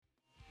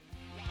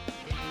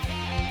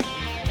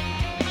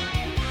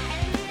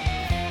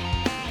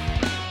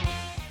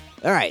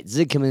All right,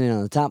 Zig coming in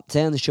on the top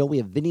 10 of the show. We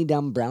have Vinnie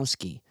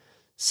Dombroski,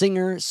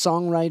 singer,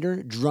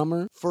 songwriter,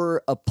 drummer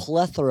for a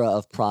plethora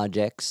of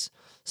projects,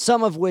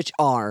 some of which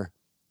are,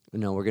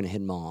 no, we're going to hit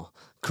them all.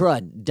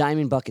 Crud,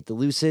 Diamond Bucket, The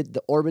Lucid,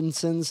 The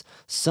Orbinsons,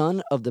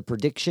 Son of the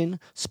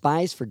Prediction,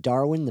 Spies for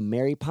Darwin, The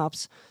Mary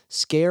Pops,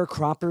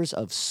 Scarecroppers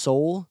of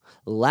Soul,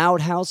 Loud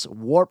House,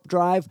 Warp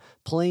Drive,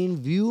 Plain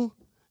View,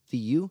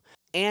 VU,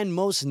 and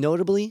most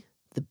notably,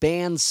 the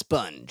band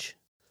Sponge.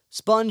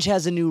 Sponge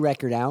has a new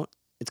record out.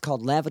 It's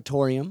called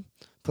Lavatorium,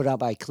 put out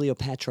by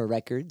Cleopatra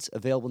Records,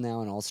 available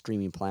now on all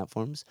streaming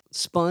platforms.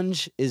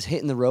 Sponge is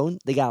hitting the road.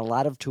 They got a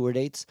lot of tour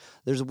dates.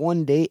 There's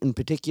one date in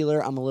particular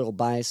I'm a little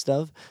biased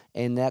of,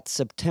 and that's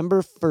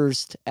September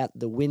 1st at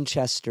the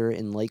Winchester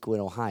in Lakewood,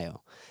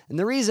 Ohio. And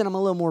the reason I'm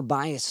a little more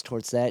biased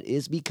towards that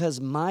is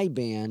because my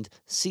band,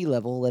 Sea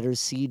Level,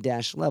 letters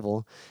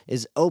C-Level,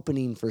 is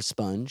opening for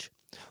Sponge.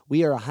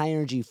 We are a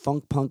high-energy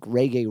funk punk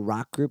reggae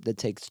rock group that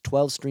takes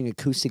 12-string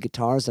acoustic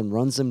guitars and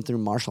runs them through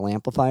Marshall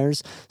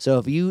amplifiers. So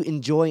if you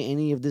enjoy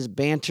any of this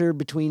banter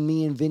between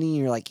me and Vinny,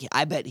 you're like,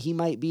 I bet he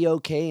might be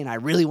okay, and I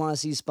really want to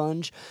see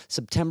Sponge,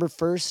 September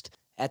 1st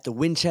at the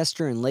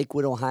Winchester in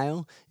Lakewood,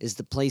 Ohio is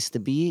the place to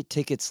be.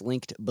 Tickets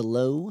linked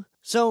below.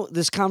 So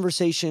this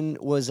conversation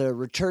was a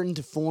return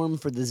to form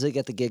for the Zig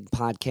at the Gig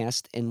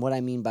podcast, and what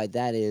I mean by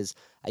that is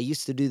I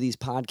used to do these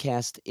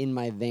podcasts in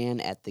my van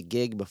at the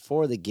gig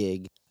before the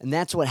gig, and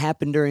that's what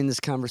happened during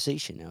this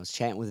conversation. I was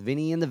chatting with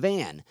Vinny in the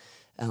van.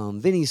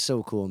 Vinny's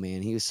so cool,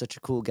 man. He was such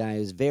a cool guy. He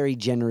was very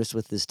generous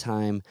with his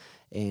time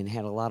and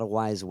had a lot of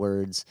wise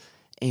words.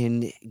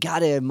 And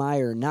gotta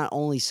admire not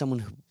only someone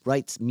who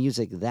writes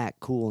music that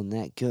cool and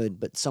that good,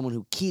 but someone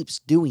who keeps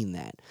doing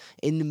that.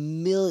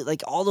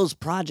 Like all those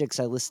projects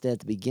I listed at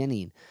the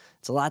beginning.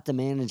 It's a lot to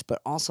manage,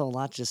 but also a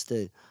lot just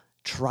to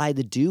try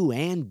to do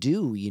and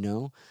do, you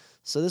know?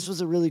 So this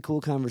was a really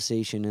cool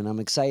conversation, and I'm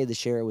excited to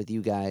share it with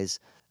you guys.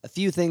 A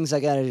few things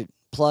I gotta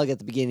plug at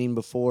the beginning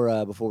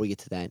before we get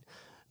to that.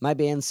 My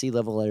band, C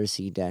Level, letter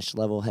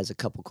C-Level, has a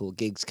couple cool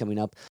gigs coming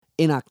up.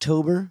 In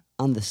October,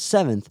 on the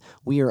 7th,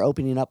 we are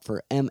opening up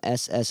for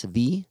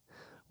MSSV,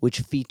 which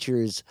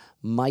features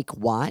Mike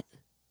Watt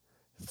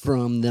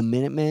from the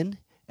Minutemen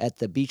at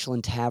the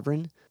Beachland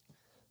Tavern.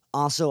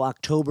 Also,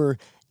 October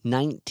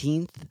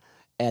 19th,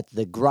 at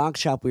the Grog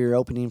Shop, we are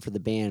opening for the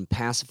band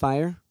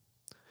Pacifier.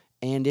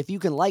 And if you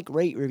can like,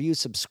 rate, review,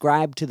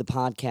 subscribe to the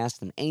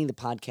podcast on any of the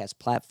podcast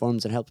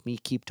platforms, it helps me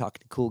keep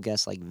talking to cool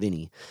guests like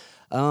Vinny.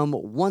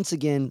 Once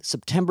again,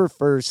 September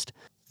 1st,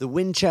 the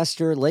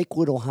Winchester,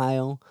 Lakewood,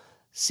 Ohio,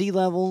 Sea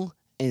Level,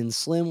 and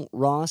Slim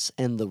Ross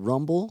and the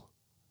Rumble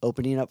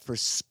opening up for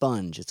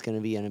Sponge. It's going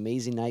to be an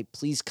amazing night.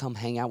 Please come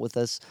hang out with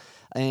us.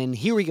 And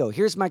here we go.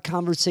 Here's my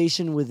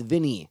conversation with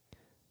Vinny.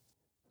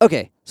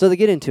 Okay, so to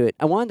get into it,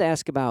 I wanted to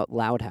ask about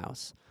Loud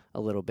House a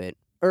little bit.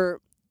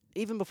 Or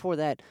even before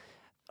that,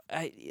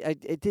 I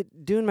did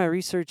doing my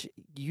research.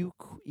 You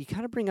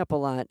kind of bring up a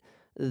lot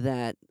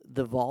that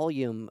the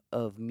volume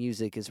of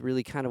music is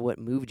really kind of what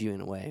moved you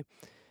in a way.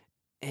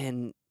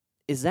 And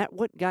is that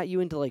what got you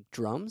into like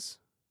drums?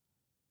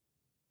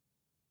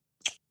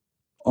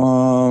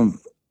 I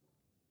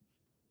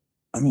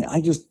mean,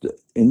 I just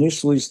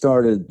initially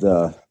started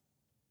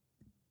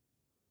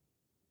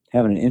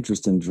having an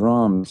interest in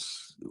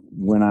drums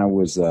when I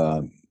was,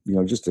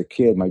 just a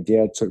kid. My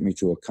dad took me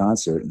to a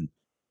concert, and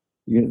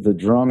the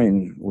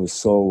drumming was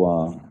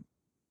so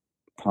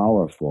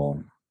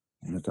powerful,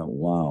 and I thought,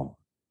 wow,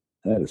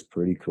 that is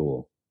pretty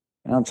cool.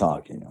 And I'm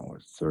talking,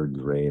 third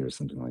grade or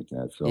something like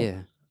that. So,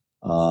 Yeah.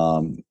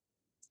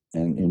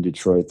 And in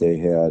Detroit, they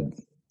had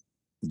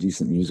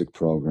decent music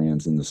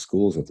programs in the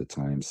schools at the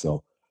time.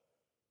 So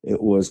it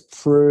was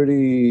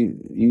pretty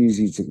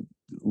easy to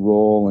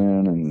roll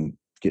in and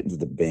get into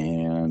the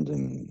band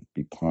and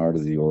be part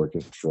of the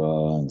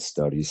orchestra and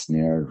study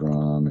snare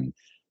drum and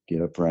get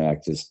a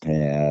practice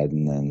pad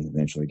and then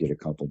eventually get a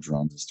couple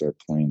drums and start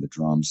playing the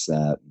drum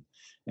set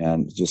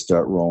and just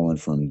start rolling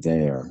from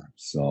there.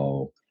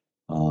 So,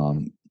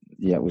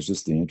 it was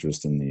just the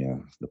interest in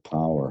the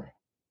power,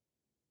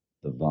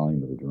 the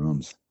volume of the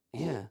drums.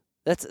 Yeah.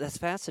 That's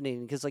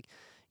fascinating because like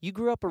you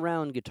grew up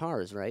around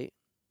guitars, right?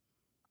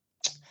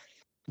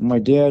 My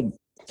dad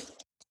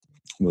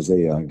was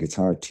a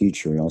guitar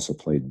teacher. He also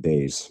played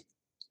bass,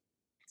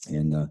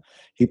 and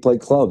he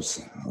played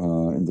clubs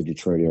in the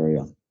Detroit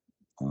area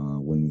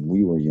when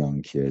we were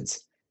young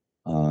kids,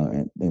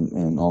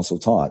 and also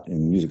taught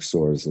in music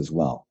stores as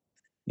well.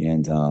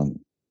 And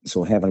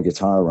so having a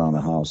guitar around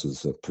the house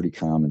is a pretty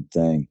common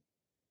thing.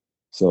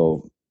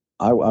 So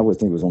I would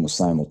think it was almost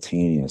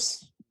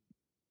simultaneous,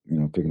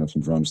 picking up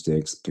some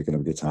drumsticks, picking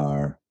up a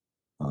guitar,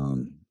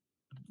 and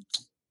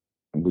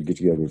we'd get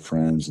together with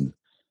friends, and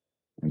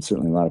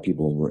certainly a lot of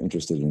people were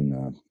interested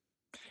in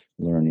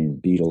learning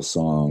Beatles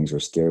songs or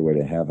Stairway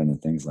to Heaven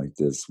and things like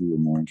this. We were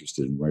more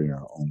interested in writing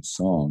our own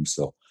songs.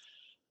 So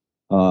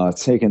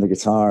taking the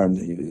guitar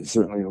and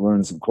certainly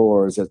learning some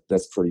chords,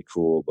 that's pretty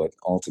cool. But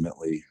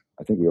ultimately,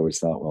 I think we always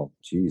thought, well,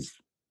 geez,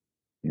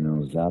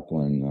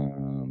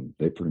 Zeppelin,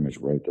 they pretty much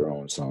write their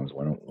own songs.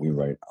 Why don't we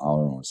write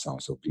our own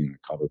songs? So being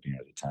a cover band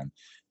at the time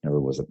never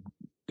was a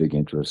big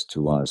interest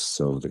to us.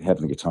 So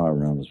having the guitar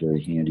around was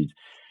very handy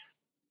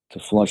to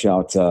flesh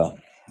out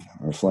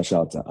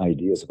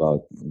ideas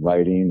about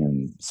writing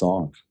and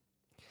songs.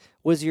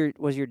 Was your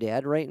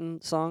dad writing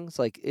songs?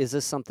 Like, is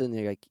this something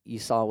that like you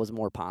saw was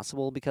more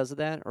possible because of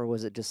that, or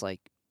was it just like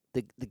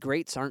the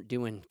greats aren't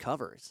doing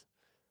covers?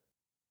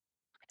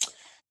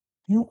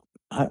 You know,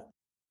 I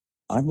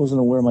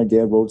wasn't aware my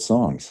dad wrote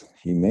songs.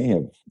 He may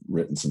have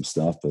written some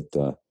stuff, but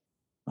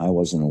I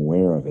wasn't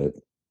aware of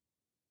it.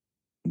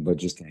 But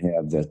just to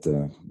have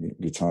that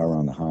guitar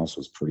around the house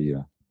was pretty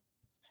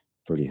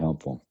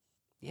helpful.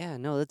 Yeah,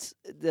 no, that's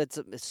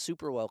a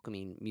super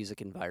welcoming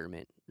music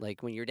environment.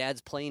 Like when your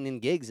dad's playing in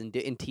gigs and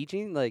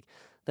teaching, like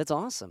that's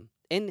awesome.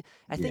 And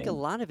I think a Yeah,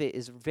 lot of it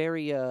is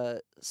very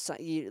the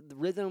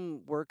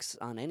rhythm works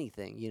on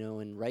anything,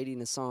 and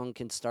writing a song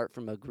can start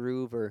from a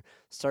groove or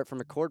start from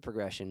a chord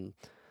progression.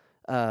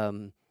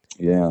 Um,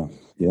 yeah,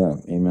 yeah.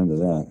 Amen to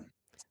that.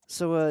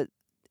 so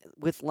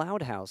with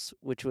Loud House,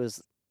 which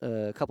was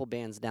a couple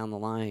bands down the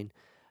line,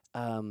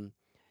 um,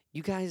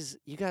 you guys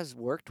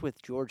worked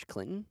with George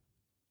Clinton.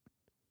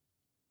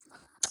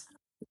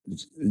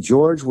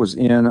 George was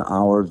in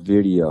our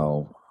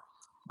video,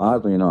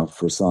 oddly enough,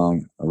 for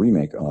a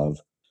remake of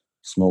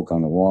 "Smoke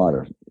on the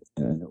Water,"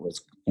 and it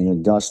was an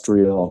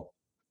industrial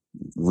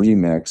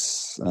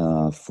remix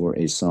for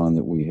a song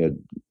that we had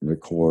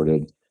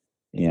recorded,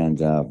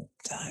 and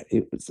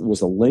it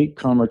was a late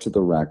comer to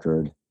the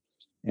record,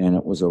 and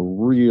it was a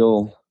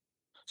real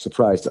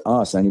surprise to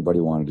us. Anybody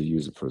wanted to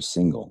use it for a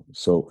single,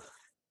 so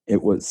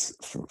it was,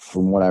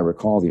 from what I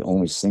recall, the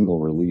only single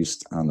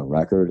released on the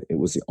record. It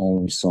was the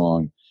only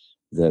song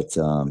that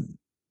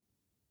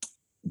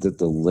that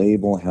the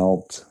label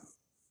helped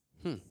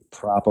Hmm.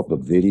 prop up a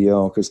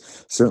video,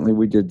 because certainly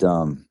we did.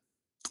 I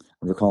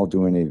recall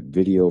doing a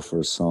video for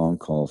a song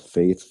called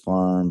Faith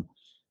Farm.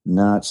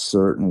 Not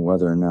certain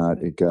whether or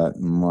not it got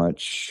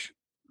much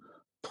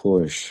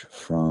push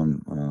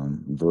from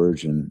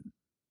Virgin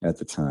at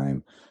the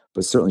time,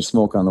 but certainly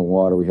Smoke on the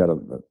Water.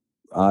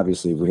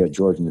 Obviously, if we had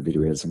George in the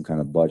video, we had some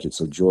kind of budget.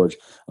 So George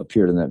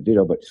appeared in that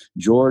video, but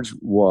George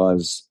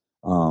was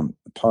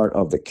part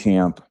of the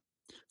camp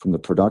from the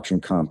production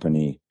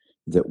company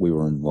that we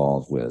were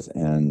involved with.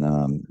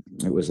 And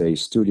it was a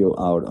studio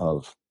out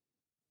of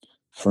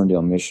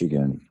Ferndale,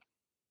 Michigan,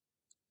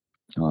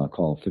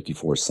 called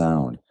 54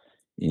 Sound.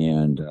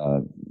 And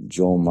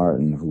Joel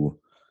Martin, who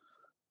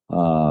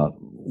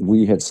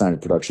we had signed a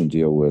production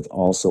deal with,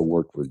 also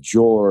worked with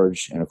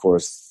George. And of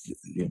course,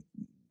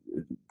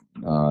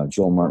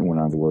 Joel Martin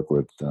went on to work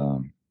with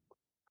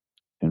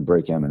and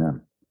break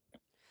Eminem.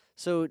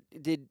 So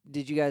did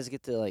you guys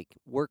get to like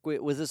work with?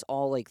 Was this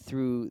all like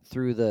through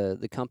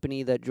the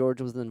company that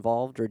George was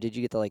involved, or did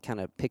you get to like kind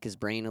of pick his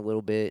brain a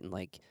little bit and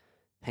like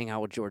hang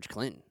out with George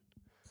Clinton?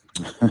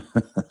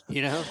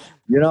 You know?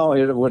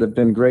 It would have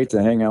been great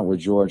to hang out with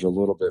George a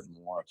little bit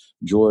more.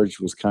 George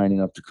was kind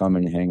enough to come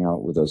and hang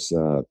out with us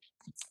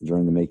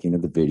during the making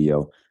of the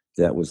video.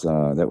 That was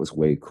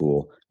way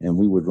cool, and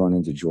we would run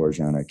into George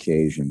on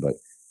occasion, but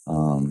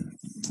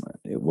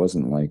it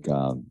wasn't like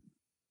a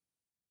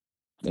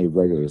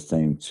regular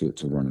thing to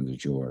run into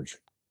George.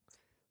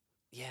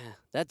 Yeah,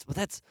 that's.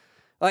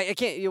 I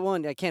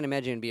can't. I can't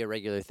imagine it'd be a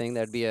regular thing.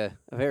 That'd be a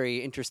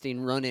very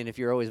interesting run in if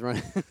you're always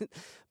running.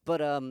 But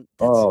that's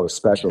Oh,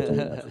 special thing,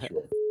 yeah, for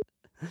sure.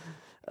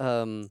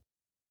 um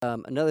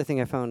another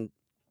thing I found.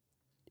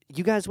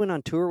 You guys went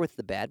on tour with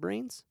the Bad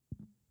Brains.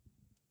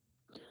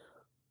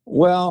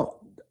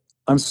 Well,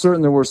 I'm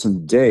certain there were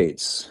some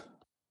dates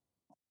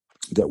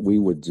that we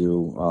would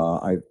do.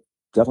 I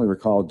definitely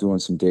recall doing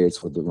some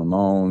dates with the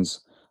Ramones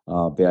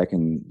back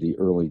in the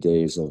early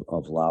days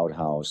of Loud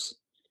House,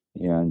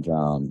 and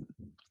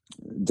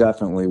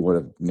definitely would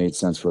have made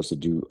sense for us to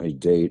do a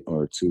date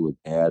or two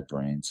with Bad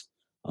Brains.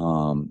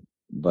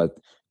 But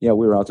yeah,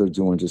 we were out there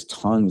doing just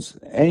tons,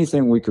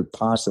 anything we could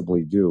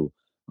possibly do,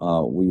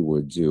 we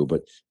would do.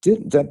 But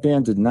that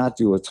band did not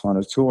do a ton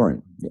of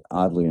touring.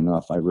 Oddly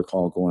enough, I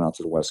recall going out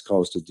to the West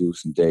Coast to do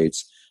some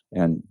dates,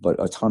 but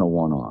a ton of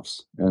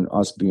one-offs. And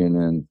us being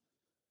in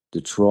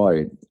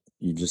Detroit,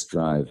 you just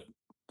drive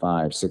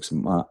 5, 6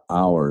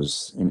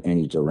 hours in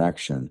any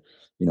direction.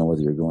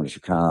 Whether you're going to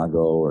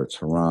Chicago or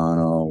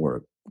Toronto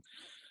or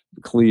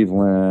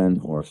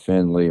Cleveland or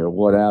Findlay or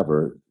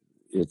whatever,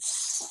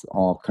 it's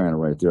all kind of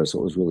right there. So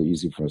it was really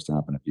easy for us to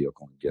hop in a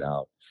vehicle and get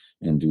out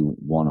and do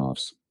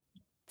one-offs.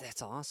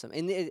 That's awesome,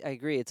 and I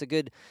agree. It's a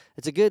good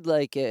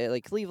like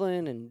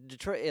Cleveland and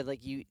Detroit. Like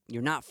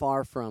you're not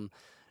far from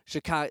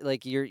Chicago.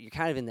 Like you're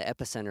kind of in the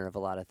epicenter of a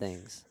lot of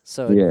things,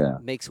 so it Yeah,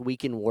 makes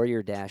weekend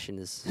warrior dashing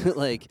is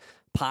like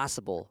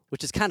possible,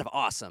 which is kind of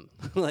awesome.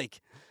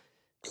 Like,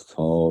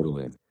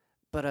 totally.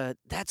 but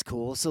that's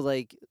cool. So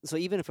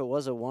even if it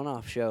was a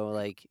one-off show,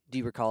 like, do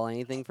you recall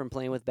anything from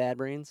playing with Bad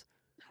Brains?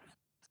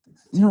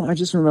 I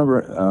just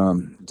remember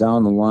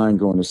down the line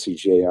going to see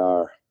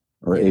JR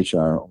or Yeah,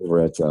 HR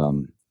over at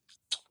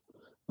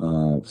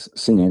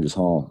St. Andrews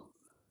Hall.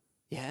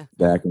 Yeah.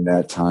 back in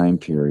that time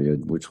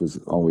period, which was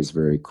always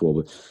very cool.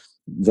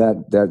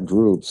 But that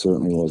group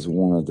certainly was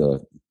one of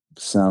the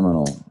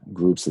seminal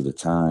groups of the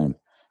time.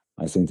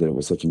 I think that it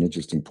was such an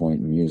interesting point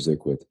in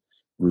music with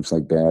groups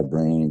like Bad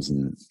Brains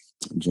and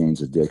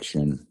Jane's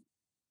Addiction,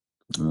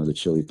 the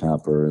Chili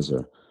Peppers,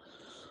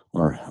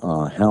 or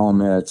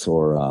Helmet,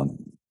 or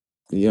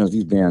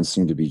these bands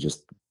seem to be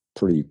just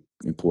pretty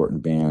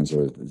important bands,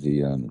 or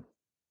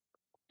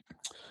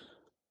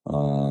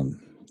um,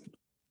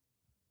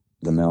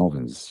 the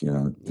Melvins.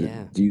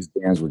 Yeah. These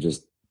bands were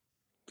just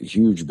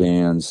huge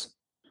bands,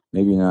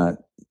 maybe not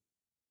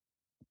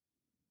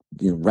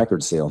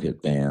record sale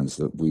hit bands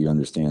that we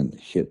understand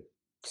hit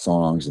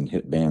songs and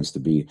hit bands to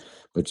be,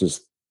 but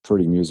just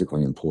pretty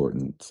musically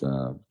important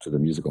to the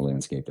musical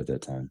landscape at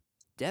that time.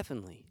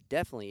 Definitely,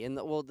 definitely, and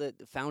the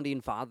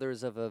founding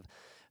fathers of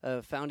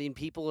founding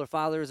people or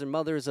fathers and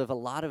mothers of a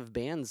lot of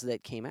bands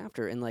that came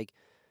after, and like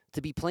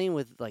to be playing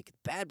with like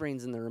Bad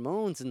Brains and the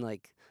Ramones, and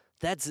like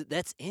that's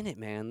in it,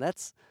 man.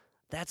 That's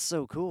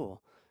so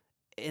cool.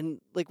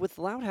 And like with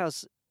Loud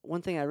House,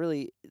 one thing I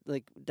really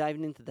like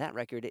diving into that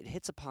record, it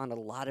hits upon a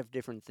lot of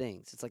different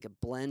things. It's like a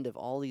blend of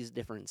all these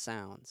different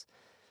sounds,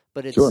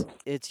 but Sure.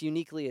 it's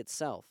uniquely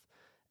itself,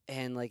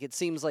 and like it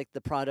seems like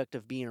the product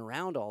of being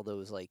around all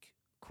those like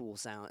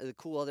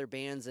cool other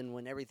bands, and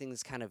when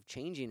everything's kind of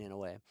changing in a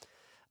way.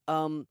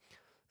 Um,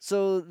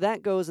 so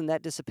that goes and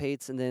that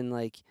dissipates, and then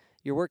like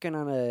you're working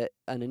on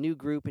a new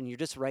group, and you're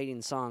just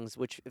writing songs,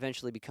 which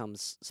eventually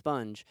becomes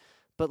Sponge.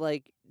 But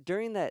like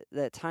during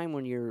that time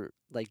when you're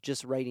like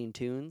just writing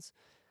tunes,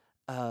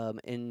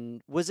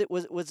 and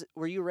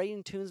were you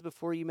writing tunes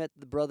before you met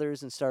the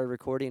brothers and started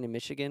recording in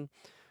Michigan,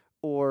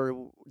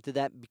 or did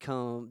that be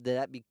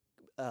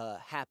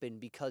happen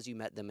because you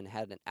met them and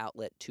had an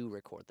outlet to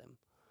record them?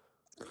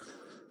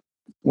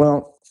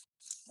 Well,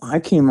 I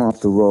came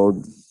off the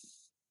road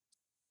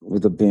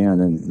with a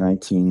band in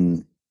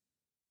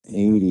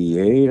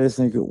 1988, I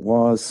think it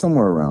was,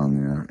 somewhere around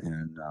there.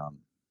 And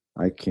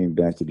I came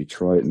back to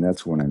Detroit, and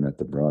that's when I met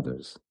the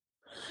brothers.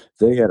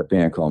 They had a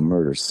band called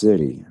Murder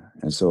City.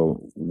 And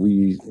so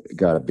we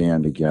got a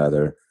band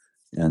together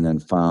and then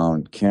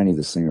found Kenny,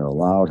 the singer of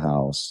Loud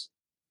House,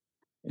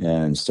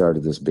 and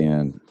started this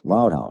band,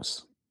 Loud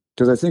House.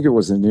 Because I think it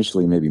was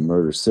initially maybe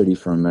Murder City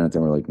for a minute.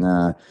 Then we're like,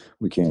 nah,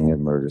 we can't have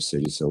Murder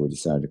City. So we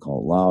decided to call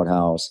it Loud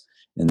House.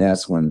 And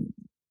that's when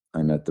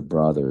I met the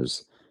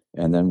brothers.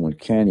 And then when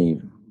Kenny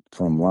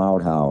from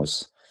Loud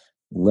House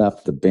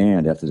left the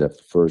band after that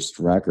first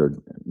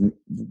record, let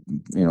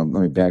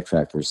me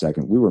backtrack for a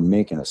second. We were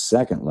making a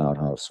second Loud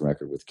House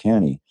record with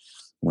Kenny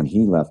when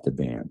he left the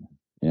band.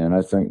 And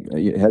I think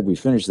had we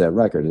finished that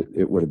record,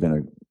 it would have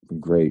been a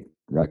great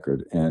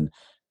record. And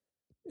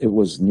it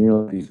was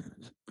nearly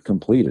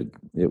completed.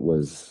 It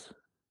was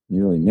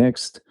nearly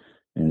mixed,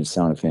 and it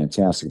sounded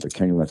fantastic. But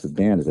Kenny left the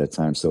band at that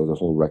time, so the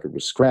whole record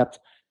was scrapped.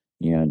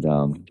 And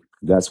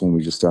that's when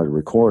we just started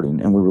recording.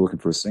 And we were looking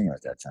for a singer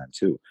at that time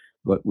too,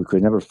 but we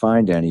could never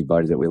find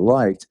anybody that we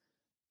liked.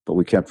 But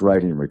we kept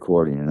writing and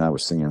recording, and I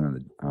was singing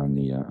on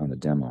the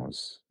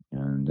demos.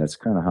 And that's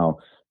kind of how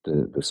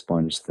the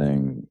Sponge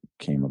thing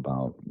came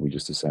about. We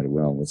just decided,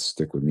 well, let's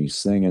stick with me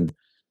singing,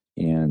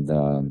 and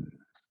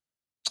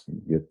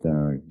get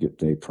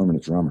a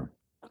permanent drummer.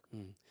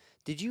 Mm.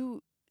 Did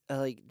you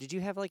did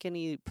you have like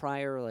any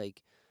prior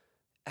like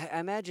I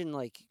imagine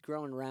like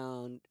growing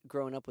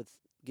up with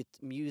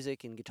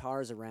music and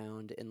guitars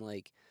around, and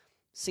like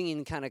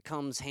singing kind of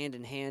comes hand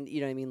in hand,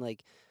 you know what I mean?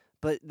 Like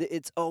but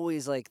it's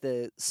always like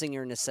the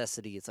singer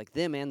necessity. It's like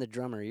them and the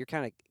drummer. You're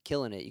kind of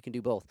killing it. You can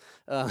do both.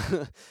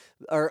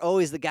 Are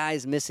always the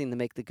guys missing to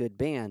make the good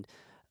band.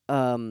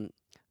 Um,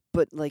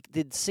 but like,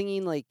 did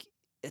singing like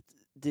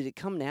did it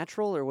come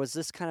natural, or was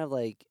this kind of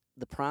like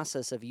the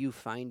process of you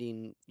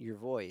finding your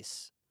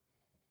voice?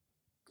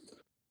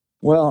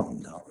 Well,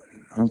 no,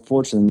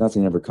 unfortunately,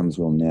 nothing ever comes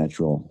real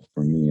natural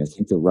for me. I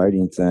think the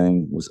writing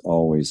thing was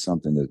always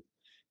something that,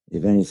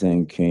 if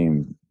anything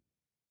came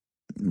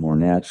more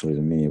naturally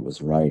to me, it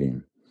was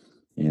writing.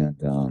 And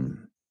I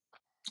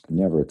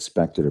never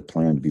expected or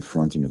planned to be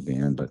fronting a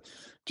band, but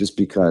just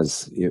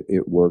because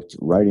it worked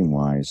writing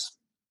wise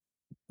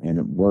and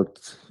it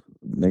worked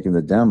making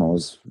the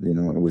demos, it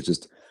was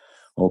just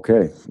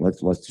okay.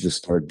 Let's just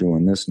start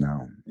doing this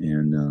now,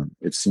 and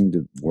it seemed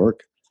to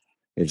work.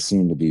 It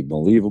seemed to be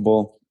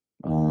believable.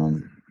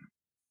 Um,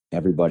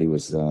 Everybody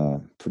was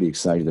pretty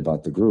excited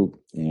about the group,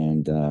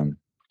 and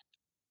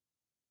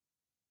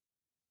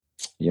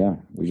yeah,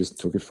 we just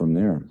took it from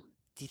there.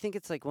 Do you think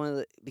it's like one of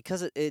the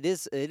because it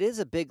is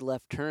a big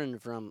left turn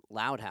from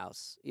Loud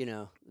House,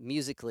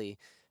 musically.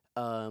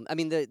 I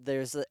mean,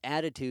 there's the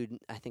attitude.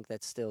 I think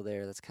that's still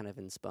there. That's kind of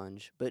in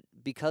Sponge, but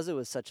because it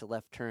was such a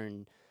left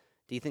turn,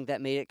 do you think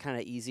that made it kind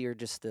of easier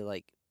just to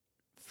like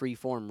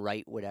freeform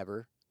write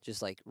whatever,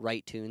 just like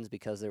write tunes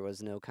because there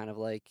was no kind of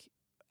like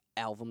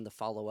album to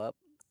follow up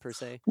per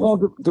se?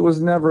 Well, there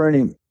was never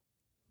any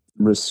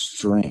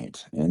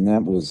restraint, and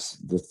that was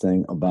the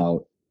thing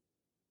about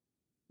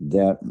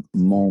that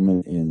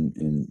moment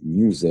in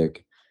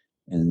music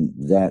and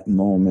that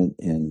moment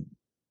in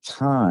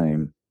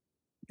time.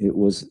 it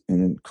was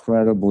an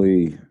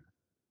incredibly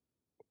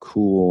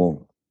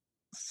cool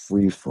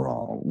free for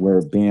all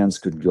where bands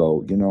could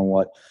go, you know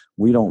what?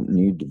 We don't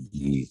need to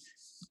be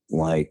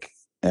like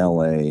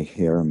LA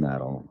hair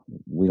metal.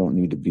 We don't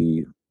need to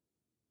be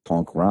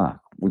punk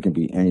rock. We can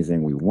be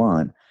anything we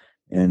want.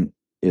 And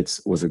it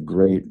was a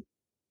great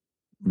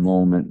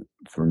moment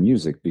for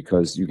music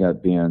because you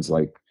got bands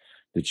like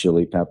the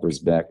Chili Peppers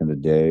back in the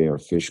day, or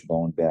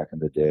Fishbone back in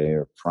the day,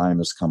 or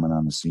Primus coming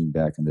on the scene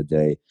back in the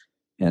day.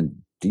 And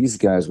these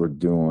guys were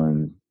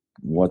doing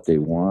what they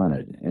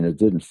wanted, and it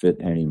didn't fit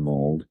any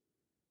mold.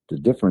 The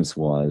difference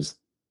was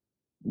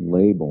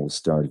labels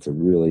started to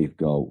really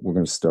go, we're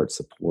going to start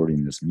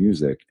supporting this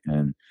music.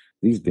 And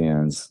these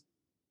bands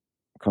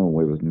come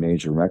away with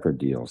major record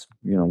deals.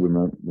 You know, we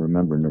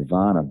remember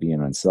Nirvana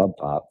being on Sub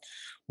Pop,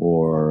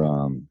 or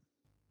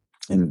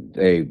and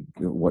they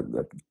what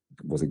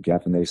was it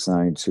Geffen they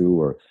signed to,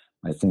 or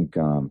I think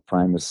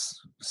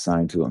Primus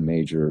signed to a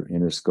major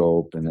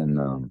Interscope, and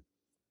then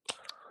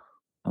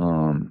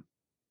um,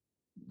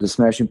 the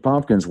Smashing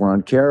Pumpkins were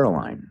on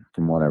Caroline,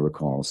 from what I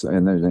recall. So,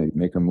 and then they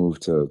make a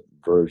move to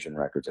Virgin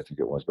Records, I think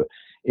it was. But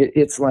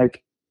it's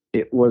like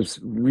it was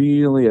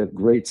really a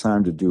great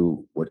time to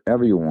do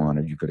whatever you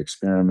wanted. You could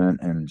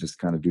experiment and just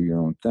kind of do your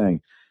own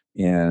thing,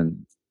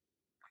 and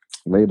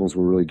labels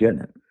were really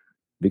getting it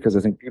because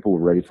I think people were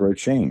ready for a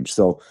change.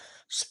 So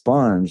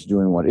Sponge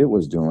doing what it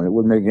was doing, it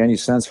wouldn't make any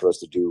sense for us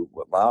to do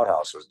what Loud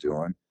House was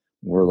doing.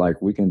 We're like,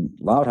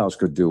 Loud House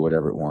could do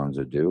whatever it wanted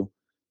to do,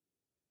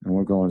 and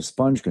we're going,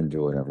 Sponge can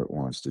do whatever it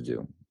wants to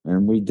do.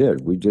 And we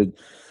did. We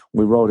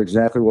wrote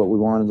exactly what we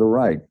wanted to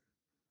write.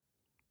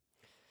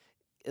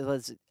 It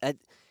was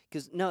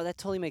because no, that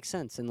totally makes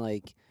sense, and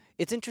like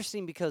it's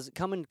interesting because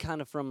coming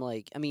kind of from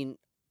like I mean,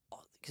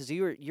 because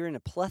you're in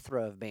a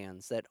plethora of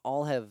bands that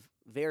all have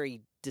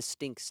very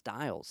distinct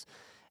styles,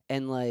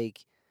 and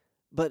like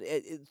but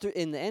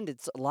in the end,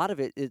 it's a lot of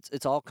it.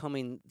 It's all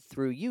coming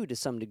through you to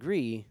some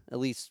degree, at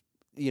least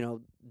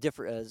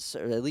different as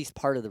or at least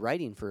part of the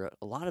writing for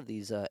a lot of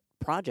these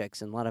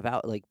projects and a lot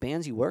of like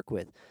bands you work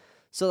with.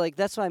 So like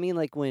that's what I mean.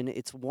 Like when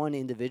it's one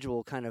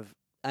individual kind of.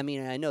 I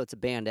mean, I know it's a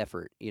band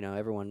effort.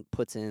 Everyone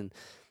puts in,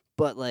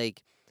 but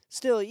like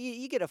still,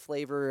 you get a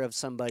flavor of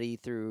somebody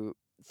through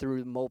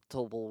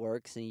multiple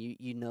works, and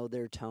you know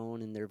their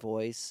tone and their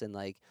voice, and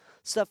like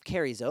stuff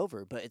carries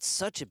over. But it's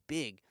such a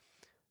big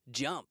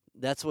jump.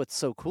 That's what's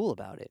so cool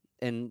about it.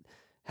 And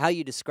how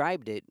you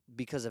described it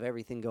because of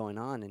everything going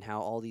on and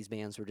how all these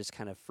bands were just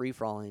kind of free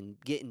falling,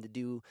 getting to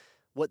do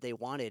what they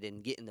wanted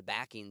and getting the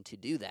backing to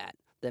do that.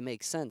 That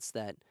makes sense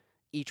that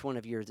each one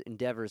of your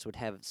endeavors would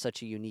have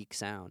such a unique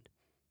sound.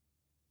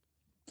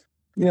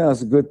 Yeah,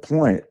 that's a good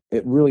point.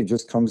 It really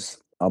just comes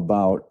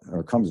about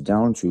or comes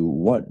down to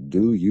what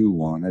do you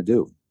want to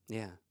do?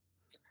 Yeah.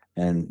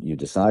 And you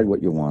decide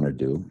what you want to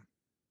do.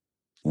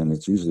 And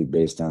it's usually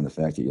based on the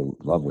fact that you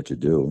love what you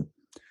do.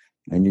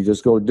 And you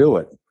just go do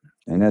it.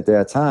 And at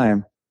that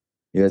time,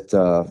 it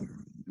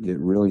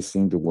really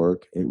seemed to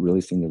work. It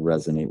really seemed to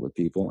resonate with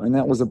people. And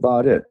that was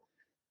about it.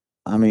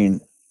 I mean,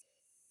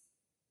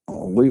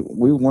 we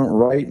weren't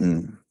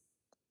writing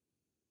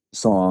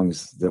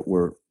songs that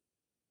were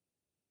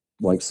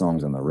like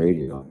songs on the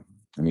radio.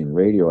 I mean,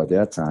 radio at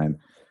that time,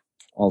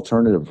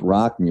 alternative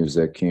rock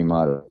music came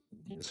out of,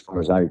 as far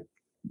as I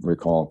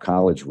recall,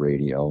 college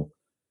radio.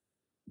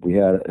 We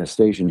had a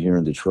station here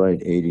in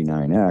Detroit,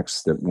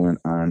 89X, that went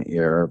on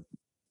air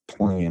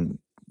playing.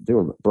 They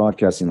were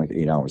broadcasting like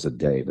 8 hours a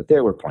day, but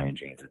they were playing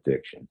Jane's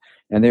Addiction,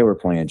 and they were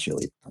playing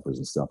Chili Peppers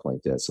and stuff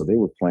like that. So they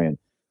were playing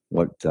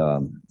what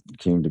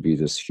came to be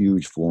this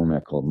huge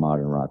format called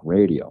modern rock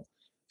radio.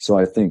 So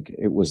I think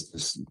it was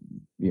this,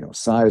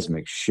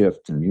 seismic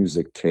shift in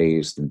music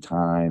taste and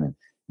time,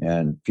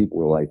 and people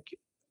were like,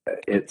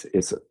 it's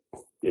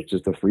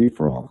just a free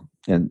for all.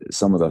 And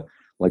some of the,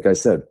 like I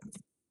said,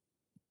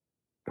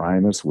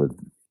 Primus with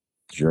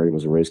Jerry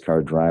was a race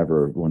car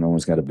driver, when no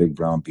one's got a big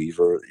brown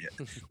beaver,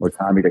 or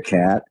Tommy the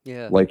Cat.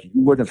 Yeah. Like,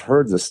 you wouldn't have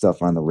heard this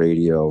stuff on the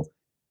radio,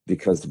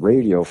 because the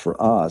radio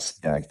for us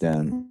back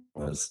then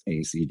was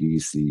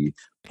AC/DC,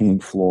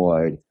 Pink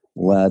Floyd,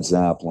 Led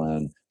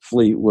Zeppelin,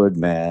 Fleetwood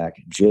Mac,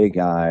 Jay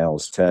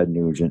Giles, Ted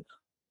Nugent.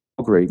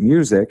 Great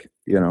music,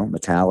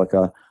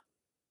 Metallica.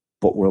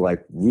 But we're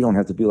like, we don't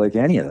have to be like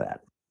any of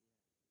that.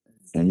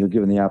 And you're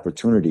given the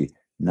opportunity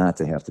not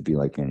to have to be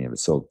like any of it.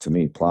 So to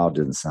me, Plow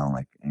didn't sound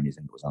like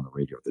anything that was on the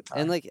radio at the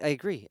And time. like I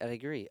agree. I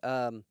agree.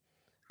 I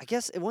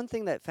guess one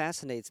thing that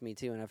fascinates me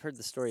too, and I've heard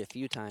the story a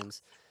few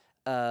times,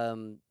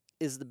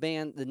 is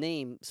the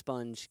name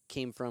Sponge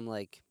came from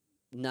like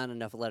not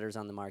enough letters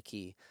on the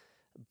marquee,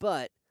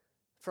 but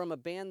from a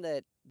band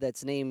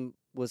that's name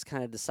was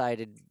kind of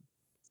decided.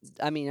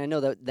 I mean, I know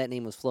that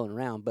name was flown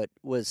around, but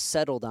was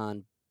settled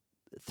on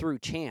through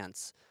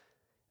chance.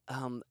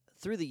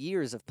 Through the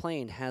years of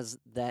playing, has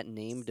that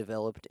name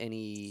developed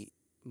any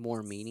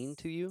more meaning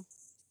to you?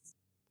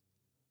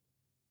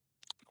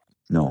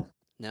 No.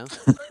 No.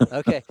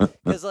 Okay,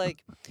 because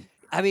like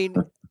I mean,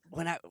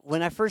 when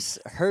I first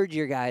heard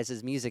your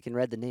guys' music and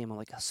read the name, I'm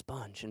like a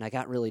sponge, and I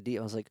got really deep.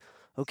 I was like,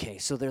 okay,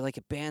 so they're like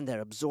a band that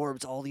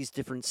absorbs all these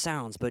different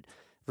sounds, but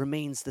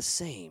remains the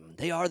same.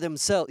 They are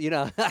themselves,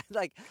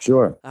 like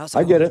Sure, I was I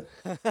like, get oh.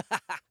 it.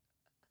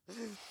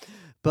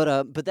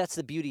 But that's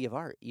the beauty of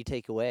art. You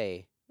take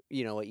away,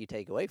 what you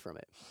take away from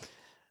it.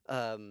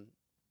 Um,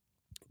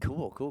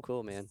 cool, cool,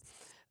 cool, man.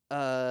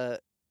 What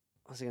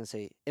was I gonna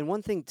say? And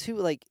one thing too,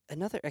 like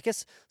another, I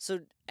guess. So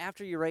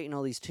after you're writing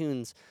all these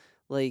tunes,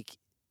 like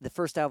the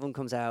first album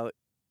comes out,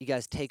 you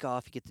guys take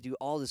off, you get to do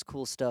all this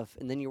cool stuff,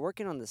 and then you're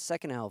working on the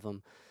second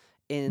album.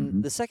 And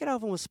Hmm. the second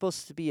album was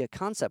supposed to be a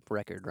concept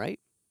record, right?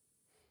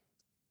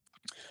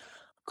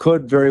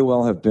 Could very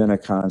well have been a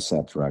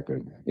concept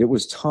record. It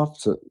was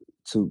tough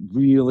to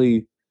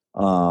really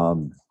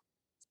um,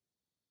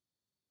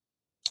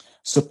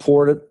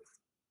 support it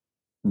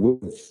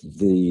with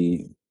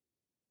the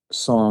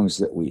songs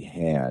that we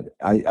had.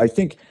 I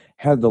think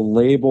had the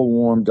label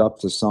warmed up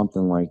to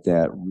something like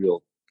that,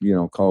 real,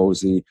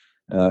 cozy,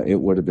 it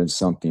would have been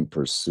something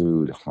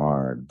pursued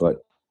hard.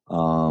 But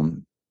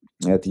um,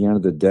 at the end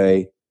of the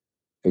day,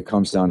 it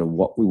comes down to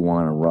what we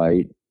want to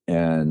write,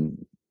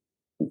 and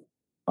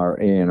our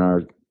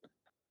A&R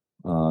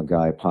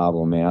guy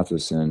Pablo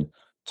Matheson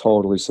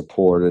totally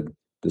supported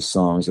the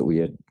songs that we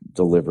had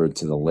delivered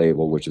to the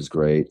label, which is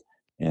great.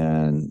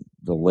 And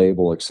the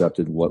label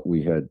accepted what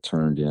we had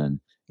turned in,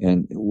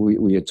 and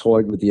we had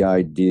toyed with the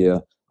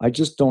idea. I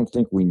just don't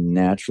think we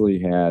naturally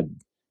had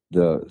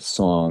the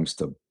songs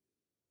to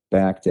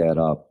back that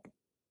up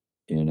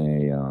in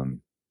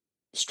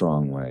a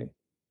strong way.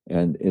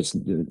 And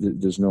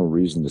there's no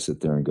reason to sit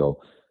there and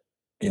go,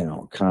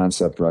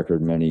 concept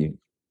record. Many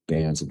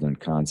bands have done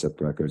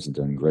concept records and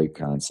done great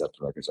concept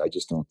records. I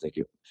just don't think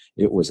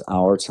it was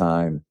our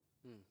time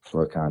Hmm.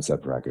 for a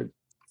concept record.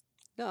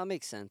 No, it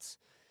makes sense.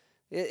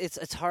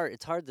 It's hard.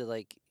 It's hard to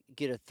like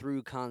get a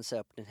through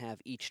concept and have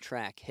each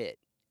track hit.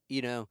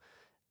 You know,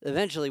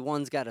 eventually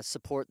one's got to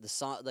support the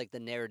song, like the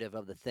narrative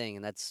of the thing,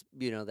 and that's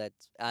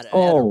at a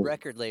Oh,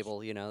 record label.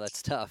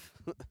 That's tough.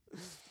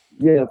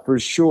 yeah, for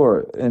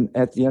sure. And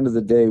at the end of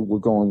the day, we're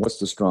going, what's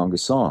the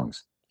strongest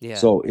songs? Yeah.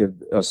 So if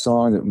a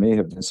song that may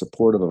have been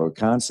supportive of a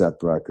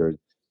concept record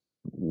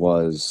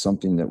was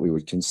something that we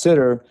would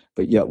consider,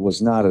 but yet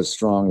was not as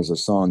strong as a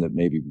song that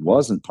maybe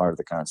wasn't part of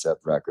the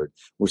concept record,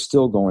 we're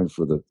still going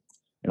for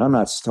and I'm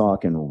not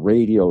talking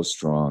radio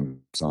strong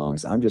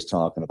songs. I'm just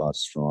talking about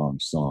strong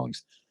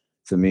songs.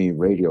 To me,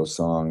 radio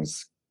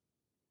songs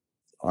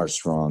are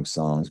strong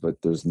songs,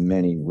 but there's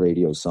many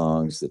radio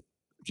songs that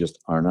just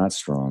are not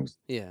strong.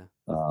 Yeah.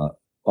 Oh,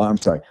 I'm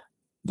sorry.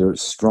 They're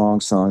strong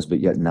songs,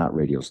 but yet not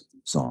radio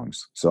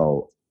songs.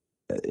 So,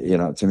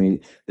 to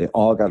me, they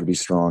all got to be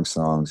strong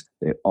songs.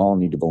 They all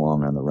need to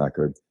belong on the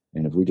record.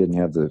 And if we didn't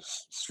have the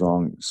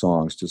strong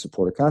songs to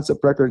support a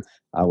concept record,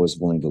 I was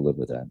willing to live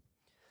with that.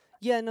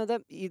 Yeah, no,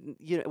 that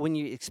when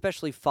you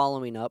especially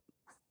following up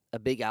a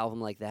big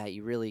album like that,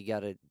 you really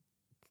got to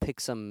pick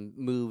some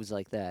moves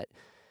like that.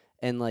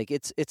 And like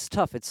it's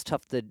tough. It's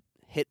tough to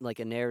hit like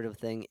a narrative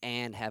thing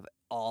and have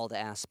all the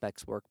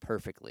aspects work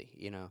perfectly.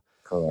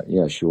 Correct.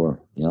 Yeah,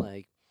 sure. Yep.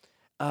 Like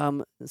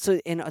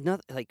so and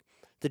another like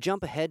the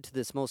jump ahead to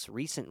this most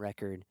recent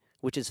record,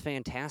 which is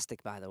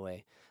fantastic by the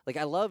way. Like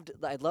I loved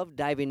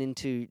diving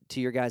into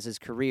your guys'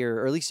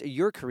 career, or at least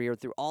your career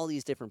through all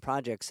these different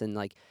projects and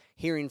like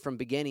hearing from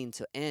beginning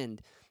to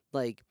end.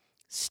 Like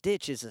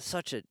Stitch is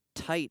such a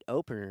tight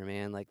opener,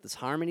 man. Like this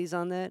harmonies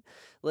on that.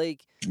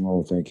 Like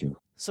Oh, thank you.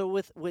 so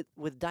with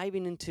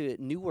diving into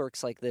new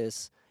works like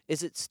this,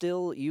 is it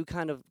still you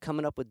kind of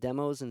coming up with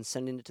demos and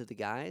sending it to the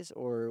guys,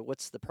 or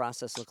what's the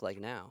process look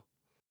like now?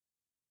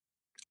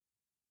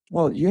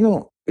 Well,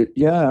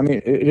 yeah, I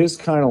mean, it is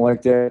kind of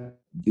like that.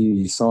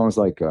 The songs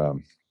like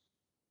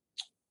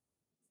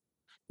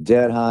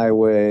Dead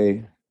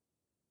Highway,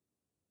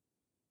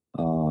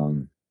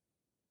 um,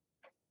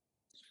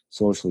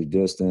 Socially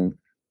Distant,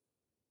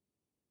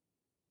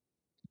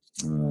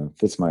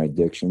 Fits My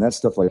Addiction, that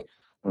stuff. Like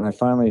when I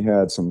finally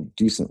had some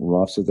decent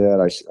roughs of that,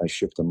 I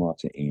shipped them off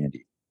to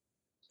Andy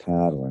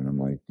Paddling. I'm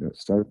like,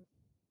 start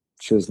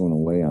chiseling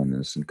away on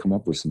this and come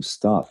up with some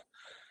stuff.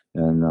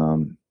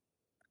 And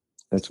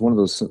that's one of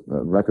those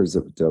records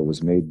that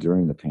was made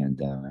during the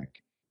pandemic.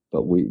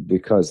 But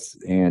because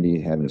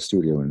Andy having a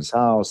studio in his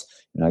house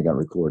and I got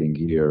recording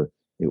gear,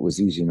 it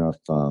was easy enough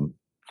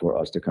for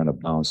us to kind of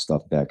bounce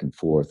stuff back and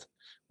forth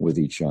with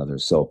each other.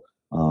 So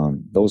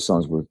those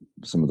songs were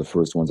some of the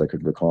first ones I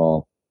could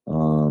recall,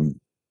 and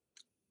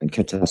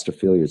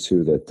Catastrophilia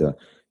too. That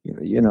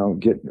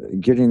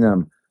getting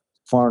them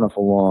far enough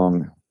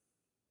along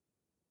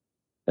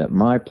at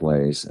my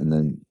place and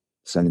then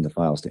sending the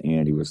files to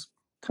Andy was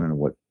kind of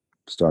what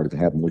started to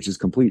happen, which is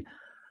complete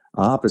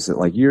opposite.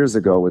 Like years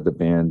ago with the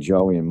band,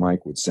 Joey and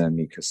Mike would send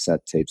me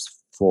cassette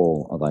tapes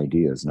full of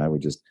ideas, and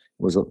it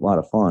was a lot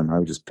of fun. I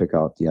would just pick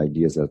out the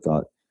ideas that I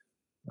thought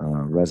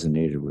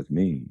resonated with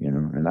me,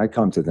 and I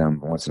come to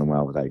them once in a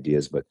while with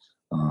ideas, but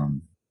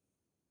um,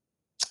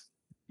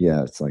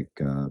 yeah, it's like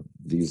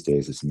these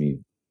days it's me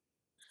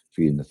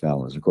feeding the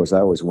fellas. Of course, I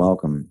always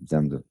welcome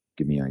them to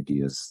give me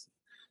ideas,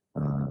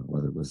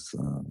 whether it was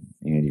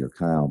Andy or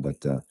Kyle,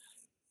 but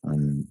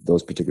on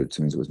those particular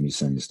tunes, it was me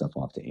sending stuff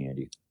off to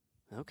Andy.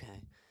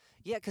 Okay.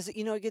 Yeah, because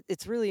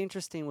it's really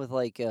interesting with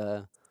like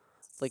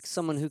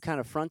someone who kind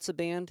of fronts a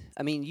band.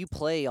 I mean, you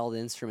play all the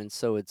instruments,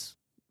 so it's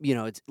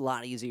a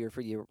lot easier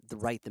for you to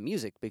write the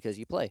music because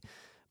you play.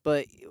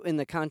 But in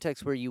the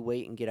context where you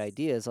wait and get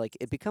ideas, like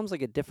it becomes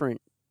like a different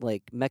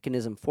like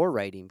mechanism for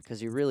writing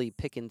because you're really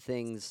picking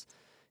things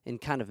and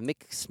kind of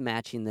mix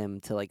matching them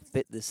to like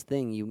fit this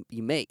thing you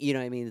make. You know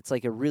what I mean? It's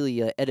like a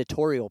really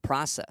editorial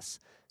process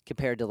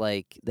compared to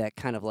like that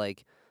kind of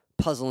like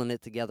puzzling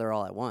it together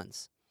all at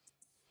once.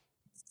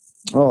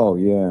 Oh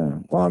yeah.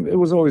 Well, it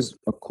was always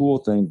a cool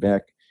thing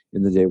back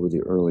in the day with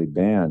the early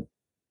band.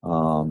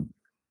 Um,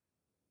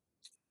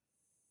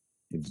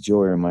 if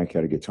Joey or Mike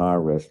had a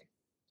guitar riff,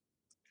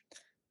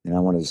 and I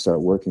wanted to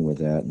start working with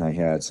that, and I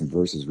had some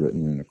verses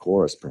written in a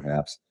chorus,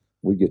 perhaps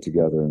we'd get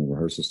together in the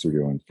rehearsal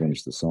studio and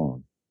finish the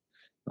song.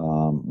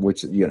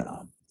 Which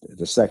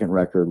the second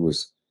record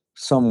was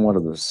somewhat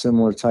of a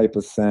similar type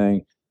of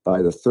thing.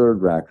 By the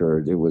third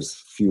record, it was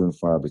few and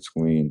far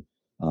between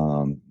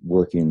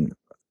working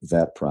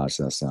that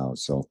process out.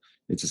 So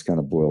it just kind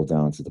of boiled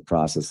down to the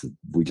process that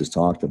we just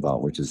talked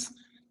about, which is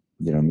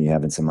me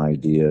having some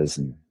ideas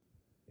and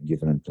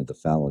giving them to the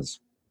fellas.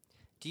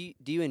 Do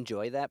you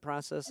enjoy that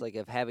process, like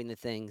of having the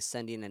thing,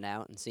 sending it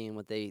out, and seeing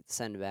what they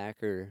send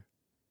back? Or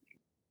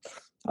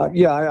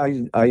Yeah,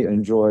 I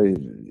enjoy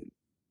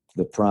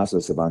the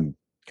process if I'm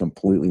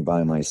completely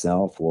by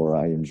myself, or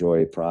I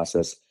enjoy a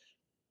process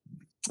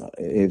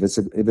if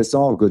it's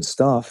all good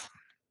stuff.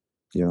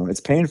 It's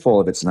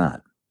painful if it's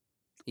not,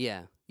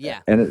 yeah,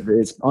 yeah, and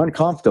it's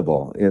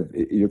uncomfortable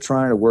if you're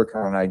trying to work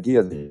on an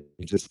idea that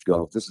you just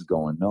go, this is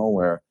going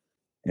nowhere,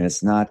 and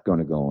it's not going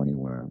to go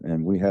anywhere.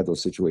 And we had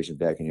those situations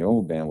back in the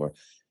old band where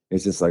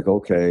it's just like,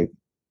 okay,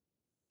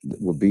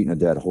 we're beating a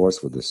dead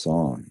horse with this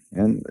song,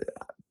 and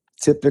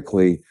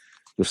typically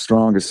the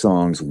strongest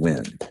songs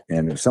win.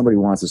 And if somebody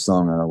wants a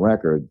song on a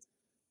record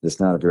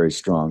that's not a very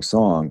strong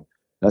song,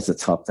 that's a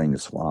tough thing to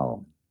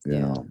swallow,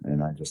 yeah.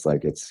 and I just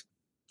like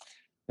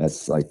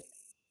that's like,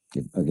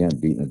 again,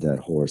 beating a dead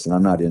horse, and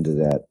I'm not into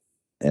that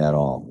at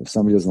all. If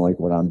somebody doesn't like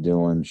what I'm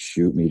doing,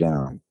 shoot me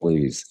down,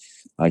 please.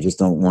 I just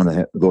don't want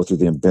to go through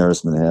the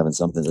embarrassment of having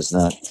something that's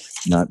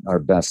not our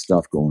best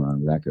stuff going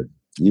on record,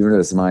 even if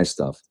it's my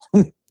stuff.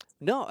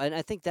 No, and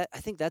I think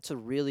that's a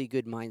really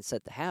good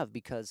mindset to have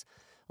because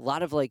a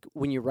lot of like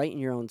when you're writing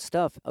your own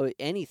stuff,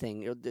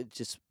 anything,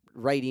 just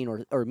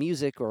writing or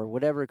music or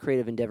whatever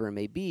creative endeavor it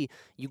may be,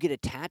 you get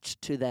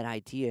attached to that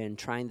idea and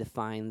trying to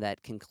find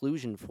that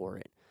conclusion for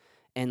it.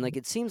 And like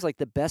it seems like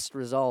the best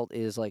result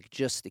is like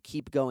just to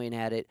keep going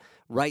at it,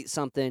 write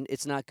something,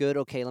 it's not good,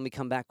 okay, let me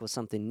come back with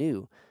something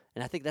new.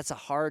 And I think that's a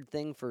hard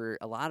thing for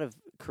a lot of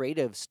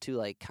creatives to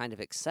like kind of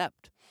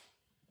accept.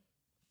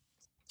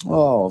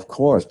 Oh, of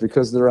course,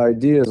 because their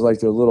idea is like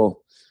their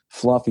little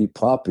fluffy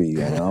puppy.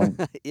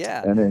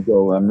 Yeah. And then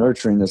go, I'm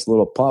nurturing this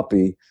little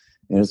puppy,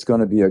 and it's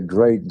going to be a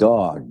great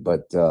dog.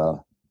 But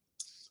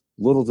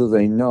little do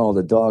they know,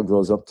 the dog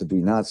grows up to be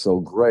not so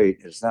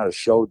great. It's not a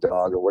show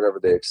dog or whatever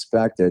they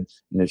expected,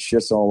 and it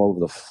shits all over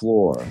the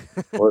floor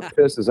or it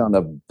pisses on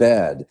the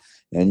bed.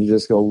 And you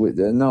just go,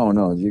 no,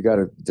 no, you got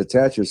to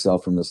detach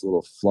yourself from this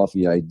little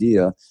fluffy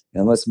idea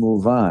and let's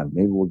move on.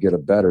 Maybe we'll get a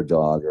better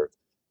dog or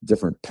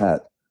different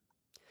pet.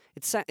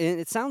 It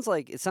sounds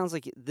like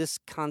this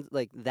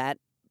like that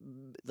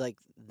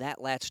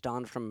latched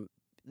on from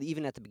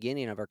even at the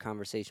beginning of our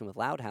conversation with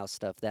Loud House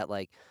stuff that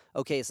like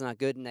okay, it's not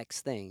good,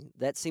 next thing.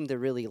 That seemed to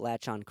really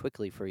latch on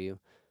quickly for you.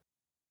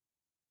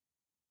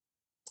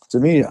 To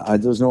me,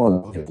 there's no other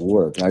way to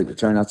work. I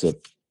try not to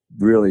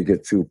really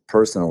get too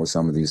personal with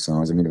some of these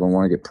songs. I mean, if I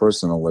want to get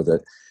personal with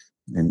it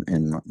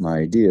and my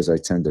ideas, I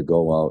tend to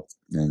go out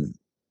and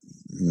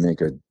make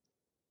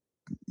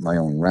my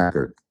own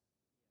record.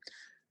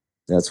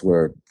 That's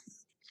where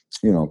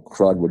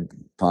crud would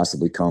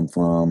possibly come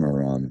from,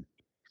 or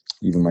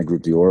even my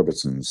group, the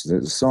Orbisons.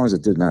 The songs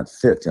that did not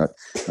fit.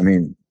 I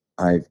mean,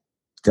 I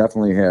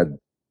definitely had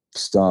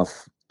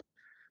stuff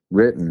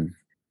written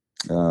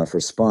for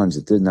Sponge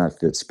that did not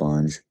fit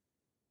Sponge.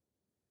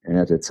 And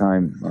at the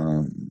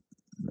time,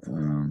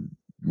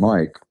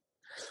 Mike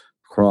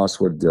Cross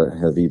would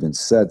have even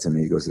said to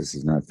me, he goes, this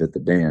does not fit the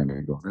band. And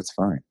I go, that's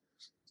fine.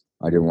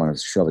 I didn't want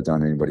to shove it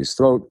down anybody's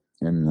throat.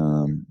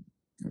 And,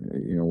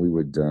 we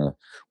would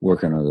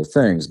work on other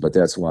things, but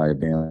that's why a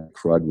band like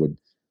Crud would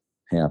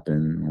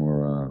happen,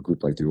 or a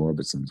group like the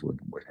Orbisons would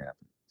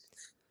happen.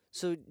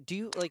 So do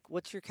you like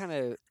what's your kind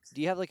of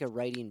do you have like a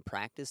writing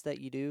practice that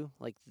you do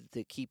like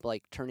to keep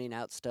like turning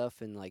out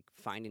stuff and like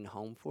finding a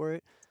home for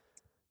it?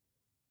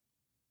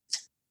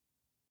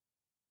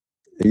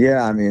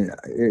 Yeah, I mean,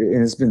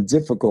 it's been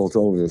difficult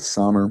over the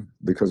summer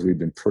because we've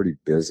been pretty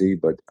busy,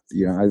 but,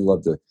 I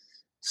love to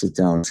sit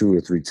down 2 or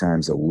 3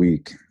 times a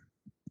week,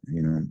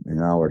 an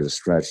hour at a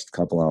stretch, a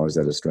couple hours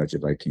at a stretch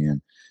if I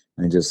can,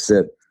 and just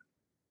sit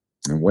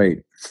and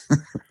wait.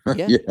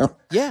 Yeah. you know,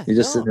 Yeah, you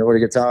just sit no. there with a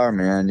guitar,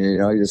 man.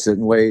 You just sit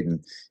and wait, and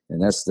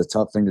that's the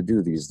tough thing to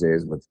do these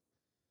days with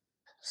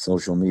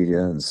social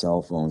media and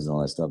cell phones and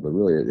all that stuff. But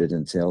really, it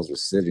entails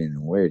just sitting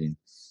and waiting.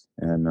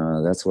 and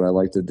that's what I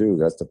like to do.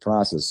 That's the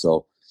process.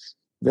 So,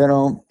 you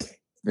know,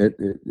 it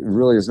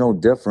really is no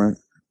different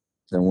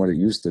than what it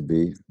used to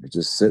be. It's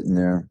just sitting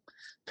there,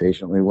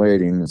 patiently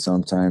waiting, and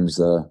sometimes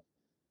the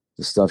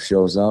stuff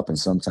shows up, and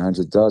sometimes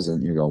it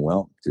doesn't. You go,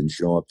 well, didn't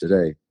show up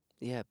today.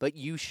 Yeah, but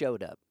you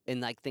showed up,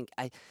 and I think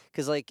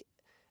because like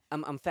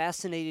I'm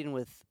fascinated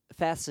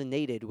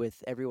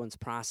with everyone's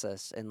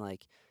process, and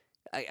like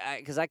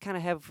because I kind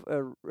of have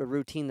a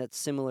routine that's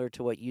similar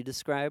to what you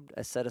described.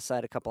 I set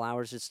aside a couple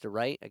hours just to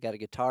write. I got a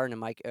guitar and a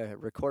mic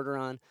recorder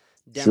on,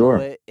 demo Sure.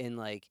 it, and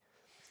like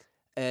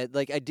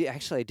I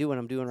do what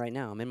I'm doing right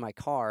now. I'm in my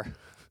car,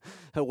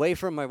 away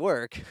from my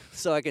work,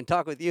 so I can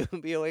talk with you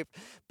and be away,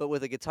 but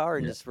with a guitar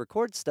and Yeah. just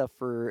record stuff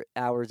for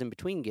hours in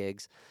between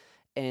gigs.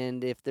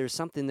 And if there's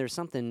something, there's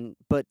something.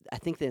 But I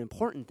think the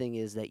important thing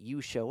is that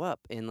you show up,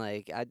 and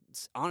like I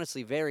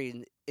honestly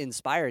very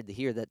inspired to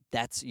hear that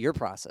that's your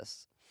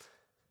process.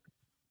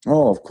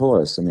 Oh, of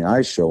course. I mean,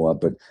 I show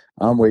up, but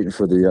I'm waiting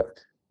for the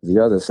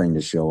other thing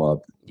to show up.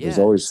 There's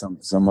Yeah. always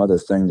some other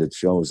thing that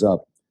shows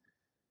up.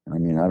 I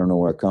mean, I don't know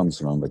where it comes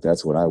from, but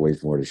that's what I wait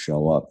for to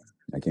show up.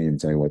 I can't even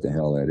tell you what the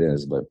hell that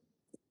is, but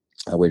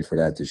I wait for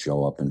that to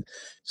show up, and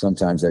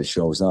sometimes that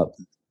shows up.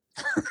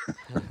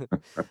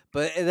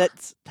 But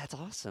that's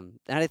awesome,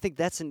 and I think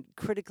that's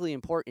critically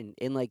important.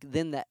 And like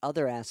then that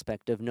other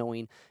aspect of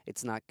knowing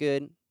it's not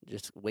good,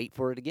 just wait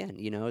for it again.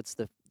 It's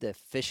the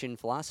fishing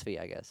philosophy,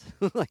 I guess.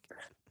 Like,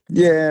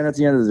 Yeah, and at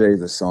the end of the day,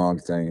 the song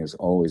thing has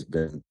always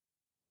been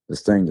the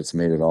thing that's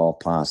made it all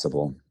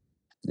possible,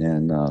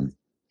 and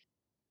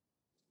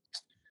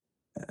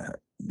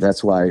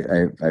that's why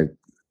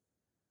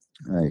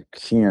I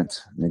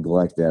can't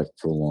neglect that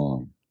for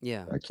long.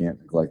 yeah, I can't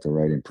neglect the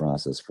writing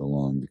process for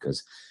long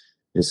because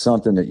it's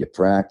something that you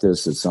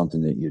practice. It's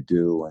something that you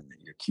do, and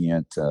you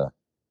can't.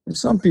 And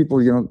some people,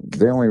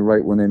 they only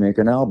write when they make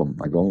an album.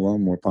 I go, well,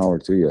 more power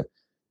to you.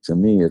 To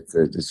me,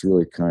 it's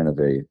really kind of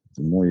the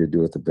more you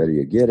do it, the better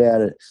you get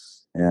at it.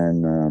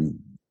 And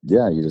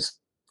yeah, you just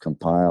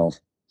compile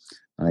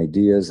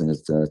ideas, and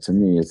it's to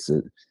me,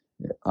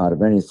 out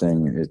of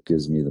anything, it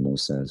gives me the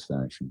most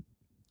satisfaction.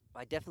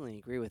 I definitely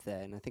agree with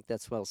that, and I think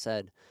that's well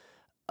said.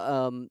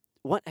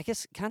 What I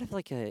guess kind of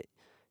like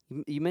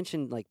you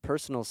mentioned like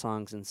personal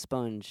songs and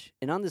Sponge,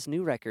 and on this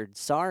new record,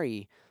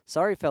 Sorry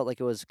felt like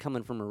it was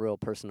coming from a real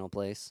personal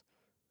place.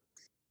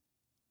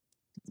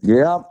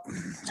 Yeah.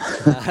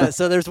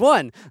 So there's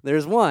one.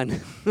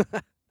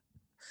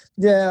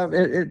 Yeah,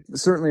 it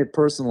certainly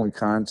personal in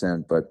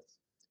content, but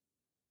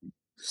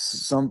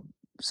some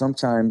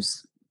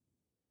sometimes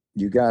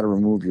you got to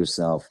remove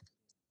yourself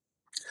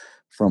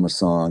from a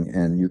song,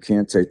 and you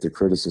can't take the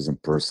criticism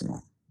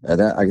personal.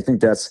 I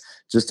think that's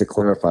just to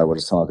clarify what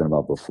I was talking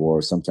about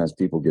before. Sometimes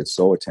people get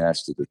so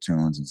attached to the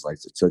tunes, it's like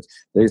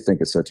they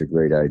think it's such a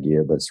great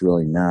idea, but it's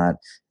really not,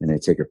 and they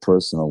take it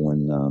personal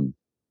when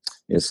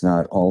it's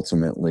not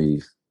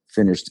ultimately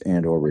finished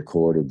and or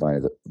recorded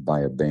by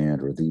a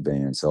band or the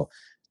band. So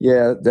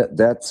yeah,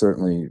 that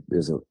certainly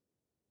is a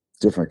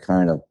different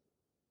kind of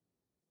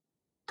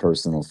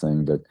personal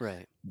thing, but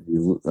Right.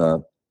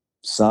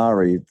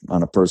 sorry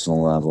on a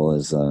personal level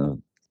is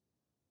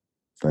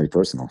very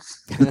personal.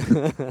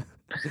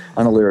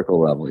 On a lyrical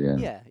level, yeah.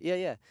 Yeah, yeah,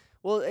 yeah.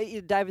 Well,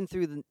 you diving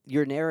through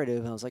your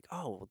narrative, I was like,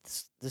 oh, well,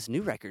 this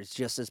new record is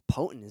just as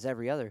potent as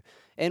every other.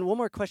 And one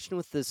more question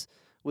with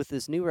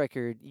this new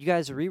record, you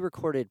guys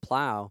re-recorded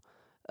Plowed.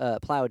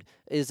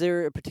 Is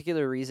there a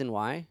particular reason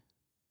why?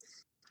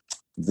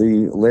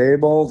 The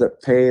label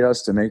that paid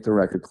us to make the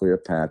record,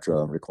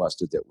 Cleopatra,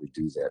 requested that we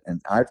do that.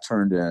 And I've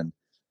turned in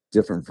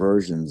different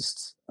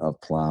versions of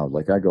Plowed.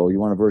 Like I go, you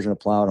want a version of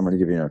Plowed? I'm going to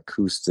give you an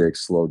acoustic,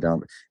 slow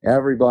down.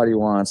 Everybody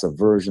wants a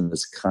version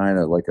that's kind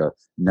of like a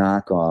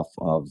knockoff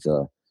of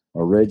the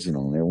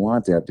original. And they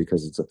want that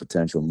because it's a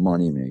potential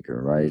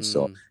moneymaker, right?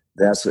 So Mm,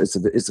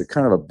 it's a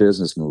kind of a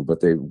business move,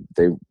 but they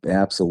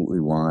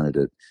absolutely wanted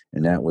it.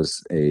 And that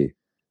was a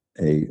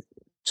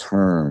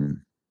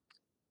term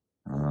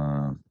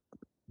uh,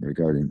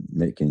 regarding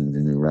making the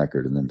new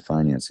record and then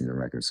financing the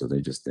record. So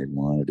they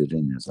wanted it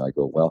in there. So I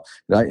go, well,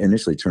 I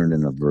initially turned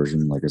in a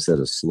version, like I said,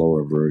 a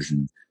slower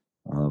version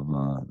of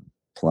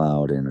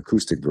Plowed, and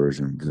acoustic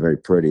version. It was very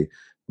pretty,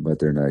 but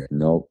they're like,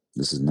 nope,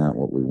 this is not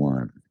what we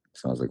want.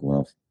 So I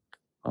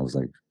was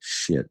like,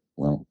 shit.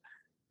 Well,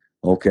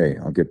 okay,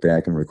 I'll get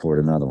back and record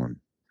another one,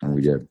 and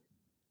we gotcha. did.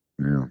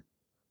 Yeah.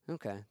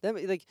 Okay.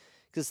 Like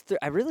because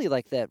I really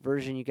like that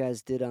version you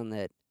guys did on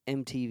that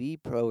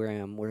MTV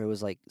program where it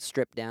was like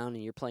stripped down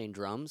and you're playing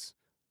drums.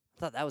 I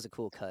thought that was a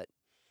cool cut.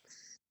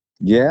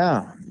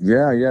 Yeah.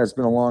 It's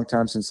been a long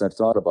time since I've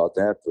thought about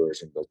that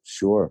version, but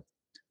sure,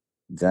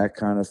 that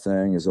kind of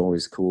thing is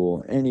always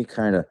cool. Any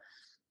kind of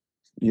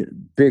you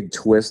big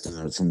twist in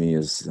it to me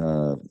is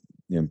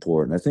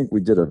important. I think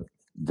we did a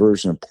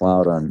version of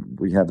Plowed on.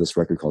 We have this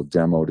record called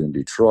Demoed in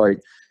Detroit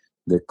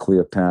that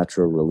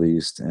Cleopatra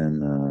released,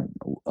 and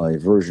a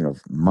version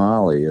of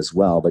Molly as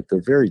well. But they're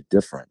very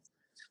different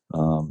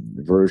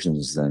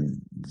versions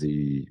than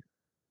the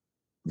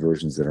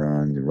versions that are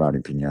on the Roddy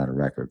Pinata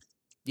record.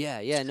 Yeah,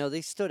 yeah, no,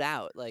 they stood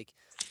out. Like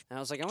And I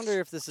was like, I wonder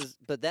if this is,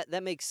 but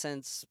that makes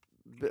sense,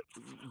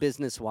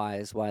 business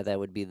wise, why that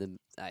would be the,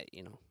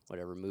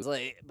 whatever move.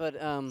 Like, but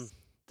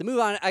the move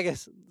on, I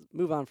guess,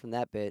 move on from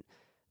that bit.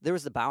 There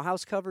was the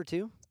Bauhaus cover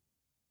too.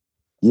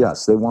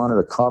 Yes, they wanted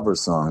a cover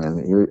song, and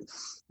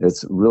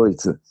it's really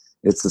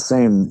it's the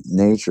same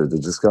nature. The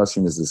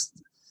discussion is this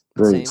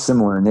very Same.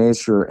 similar in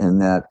nature, in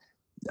that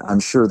I'm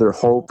sure they're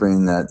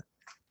hoping that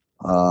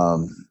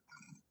um,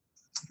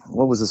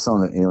 what was the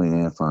song that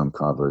Alien Ant Farm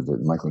covered, the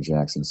Michael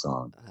Jackson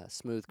song?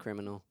 Smooth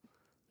Criminal.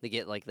 They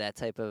get like that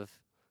type of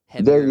They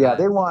heavier Yeah,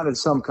 they vibe. wanted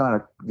some kind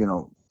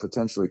of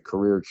potentially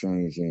career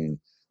changing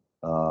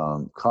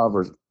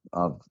cover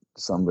of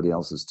somebody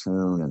else's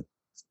tune, and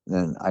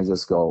then I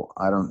just go,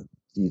 I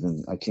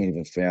can't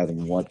even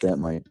fathom what that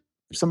might.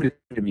 If somebody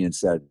came to me and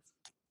said,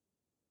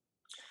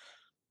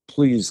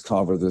 please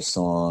cover this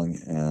song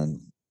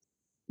and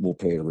we'll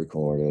pay to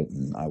record it,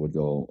 and I would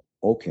go,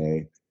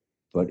 okay.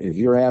 But if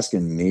you're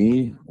asking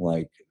me,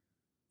 like,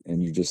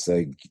 and you just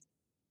say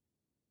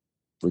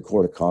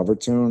record a cover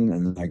tune,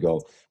 and I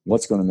go,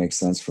 what's going to make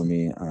sense for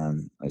me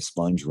on a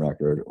Sponge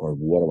record, or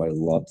what do I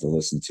love to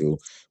listen to?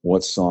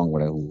 What song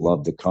would I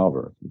love to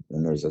cover?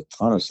 And there's a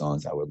ton of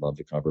songs I would love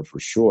to cover for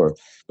sure,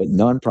 but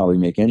none probably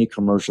make any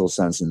commercial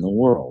sense in the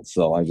world.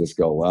 So I just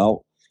go,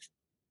 well,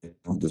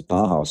 this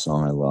Bauhaus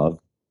song I love,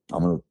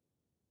 I'm going to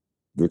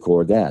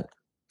record that.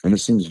 And it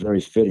seems very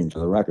fitting for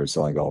the record.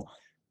 So I go,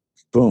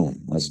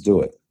 boom, let's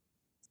do it.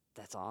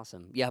 That's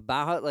awesome. Yeah,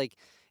 Bauhaus. Like,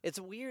 it's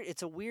weird.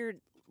 It's a weird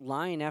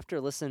line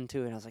after listening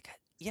to it. I was like,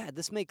 yeah,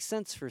 this makes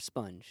sense for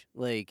Sponge.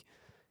 Like,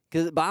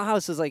 because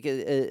Bauhaus is like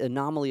a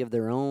anomaly of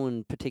their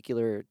own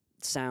particular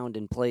sound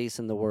and place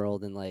in the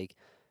world. And like,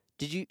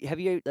 have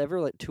you ever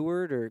like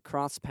toured or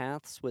crossed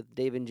paths with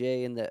Dave and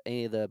Jay and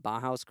any of the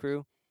Bauhaus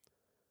crew?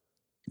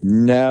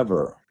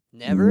 Never.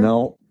 Never.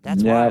 No,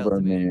 That's wild never,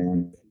 to me.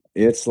 man.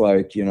 It's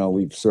like,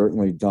 we've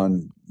certainly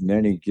done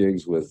many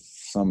gigs with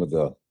some of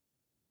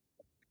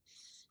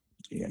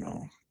you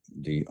know,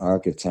 the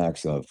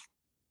architects of,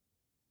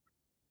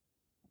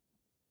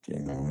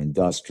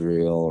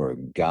 industrial or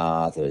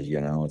goth, or,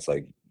 it's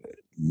like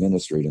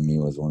Ministry to me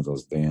was one of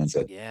those bands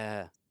that,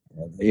 Yeah.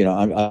 I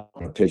don't want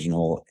to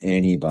pigeonhole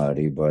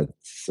anybody, but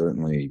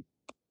certainly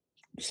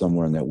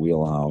somewhere in that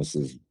wheelhouse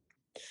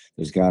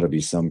there's got to be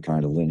some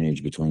kind of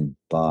lineage between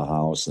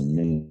Bauhaus and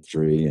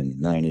Ministry and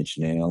Nine Inch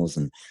Nails,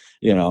 and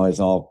it's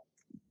all,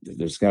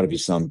 there's got to be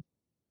some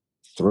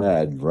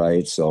thread,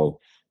 right? So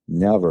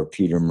never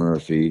Peter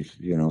Murphy.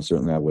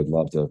 Certainly I would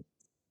love to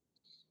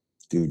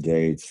do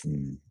dates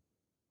and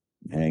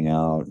hang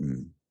out,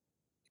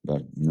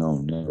 but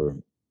no, never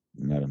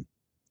met him.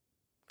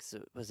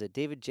 So was it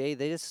David J?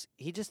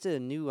 He just did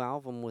a new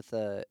album with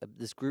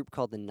this group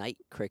called the Night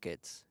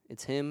Crickets.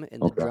 It's him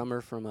and the Okay.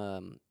 drummer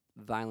from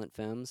Violent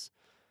Femmes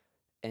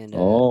and a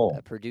Oh,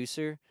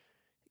 producer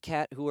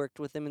cat who worked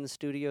with them in the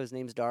studio. His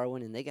name's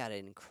Darwin, and they got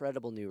an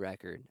incredible new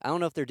record. I don't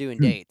know if they're doing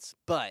hmm. dates,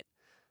 but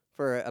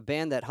for a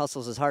band that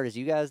hustles as hard as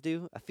you guys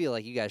do, I feel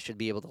like you guys should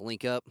be able to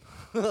link up.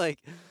 like,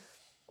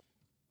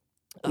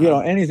 um,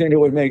 Anything that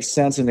would make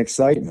sense and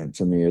excitement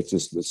to me. It's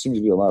just, there seems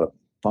to be a lot of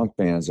punk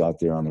bands out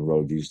there on the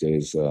road these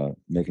days,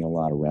 making a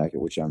lot of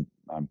racket, which I'm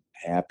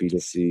happy to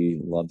see,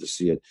 love to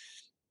see it.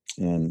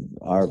 And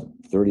our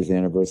 30th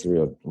anniversary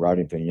of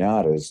Riding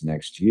Pinatas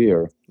next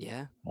year,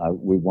 yeah,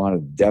 we want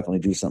to definitely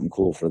do something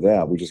cool for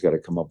that. We just got to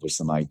come up with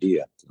some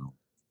idea. So,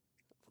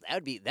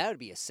 that would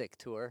be a sick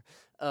tour.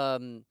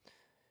 Um,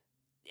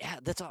 Yeah,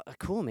 that's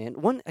cool, man.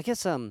 I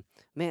guess,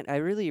 man, I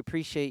really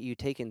appreciate you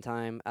taking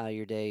time out of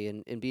your day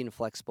and being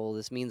flexible.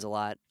 This means a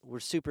lot. We're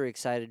super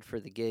excited for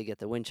the gig at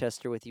the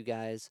Winchester with you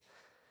guys.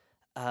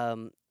 A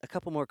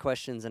couple more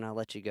questions and I'll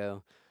let you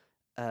go.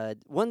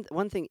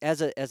 One thing,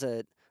 as a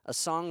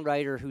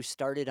songwriter who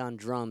started on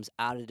drums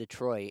out of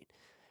Detroit,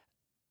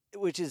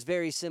 which is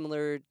very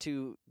similar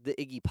to the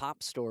Iggy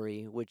Pop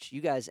story, which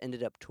you guys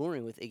ended up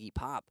touring with Iggy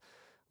Pop.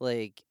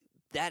 Like,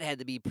 that had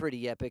to be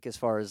pretty epic as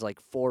far as like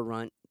four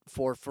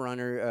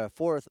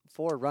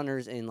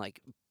runners in like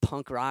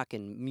punk rock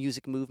and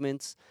music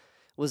movements.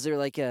 Was there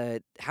like a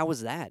how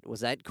was that?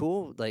 Was that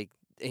cool? Like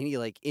any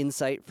like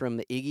insight from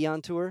Iggy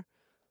on tour?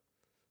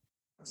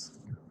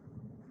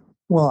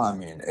 well, I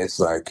mean, it's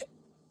like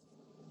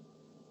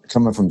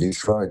coming from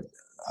Detroit,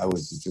 I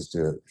was just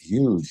a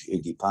huge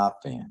Iggy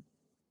Pop fan.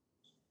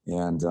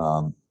 And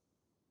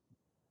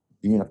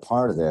being a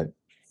part of that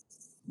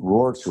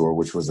Roar tour,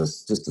 which was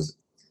just an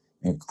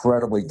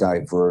incredibly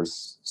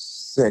diverse,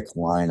 sick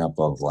lineup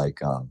of like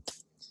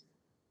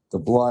the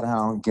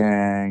Bloodhound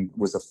Gang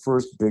was the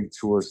first big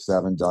tour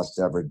Seven Dust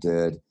ever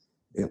did.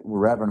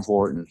 Reverend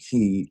Horton,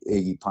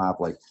 Iggy Pop,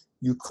 like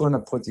you couldn't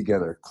have put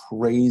together a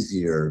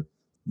crazier,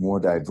 more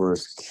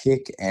diverse,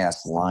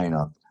 kick-ass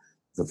lineup.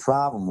 The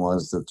problem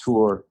was the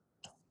tour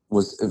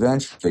was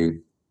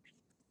eventually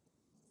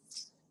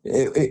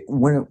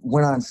when it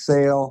went on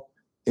sale,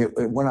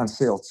 it went on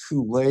sale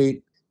too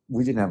late.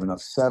 We didn't have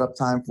enough setup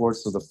time for it,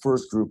 so the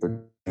first group of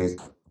days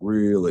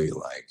really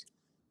like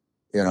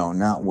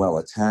not well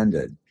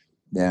attended.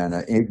 Then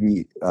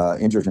Iggy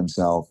injured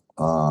himself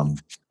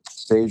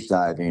stage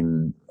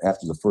diving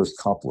after the first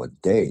couple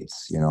of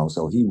dates,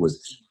 so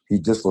he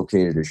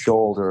dislocated his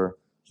shoulder,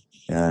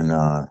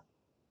 and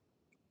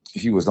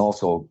he was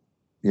also,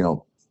 you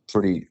know,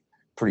 pretty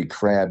pretty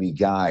crabby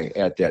guy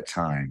at that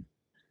time,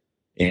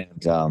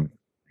 and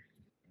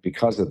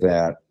because of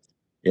that,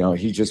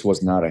 he just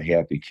was not a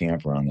happy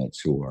camper on that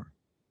tour.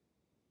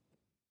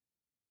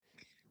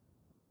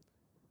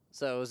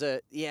 So it was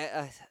that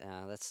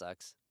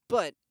sucks.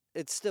 But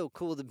it's still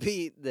cool to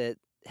be that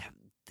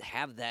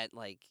have that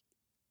like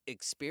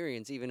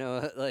experience, even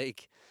though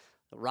like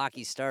a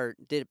rocky start.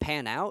 Did it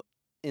pan out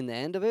in the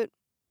end of it?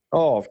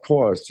 Oh, of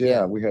course, yeah,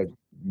 Yeah. we had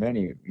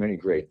many many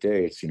great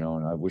dates, and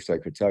I wish I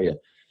could tell you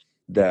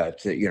that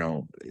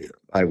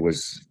I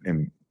was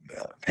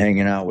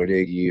hanging out with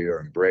Iggy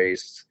or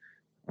embraced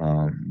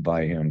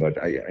by him,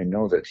 but I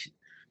know that,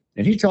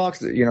 and he talks,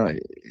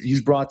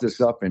 he's brought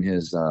this up in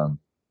his.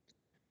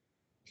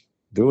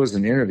 There was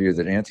an interview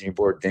that Anthony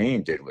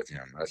Bourdain did with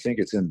him. I think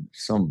it's in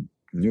some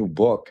new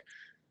book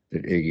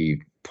that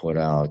Iggy put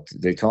out.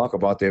 They talk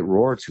about that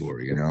Roar tour,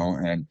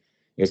 and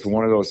it's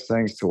one of those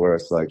things to where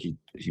it's like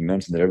he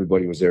mentioned that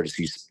everybody was there to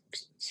see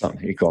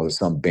something. He called it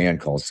some band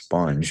called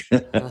Sponge,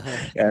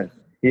 and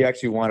he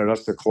actually wanted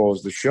us to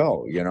close the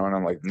show, and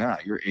I'm like, nah,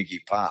 you're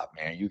Iggy Pop,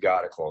 man, you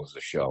got to close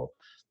the show.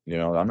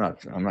 I'm not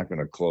going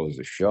to close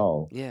the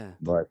show, Yeah.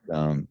 but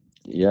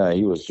yeah,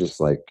 he was just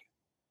like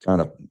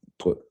kind of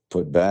put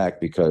back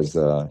because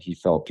he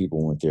felt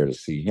people weren't there to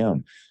see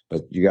him.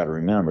 But you got to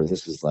remember,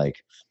 this is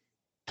like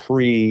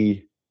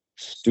pre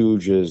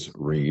Stooges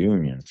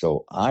reunion.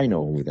 So I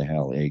know who the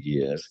hell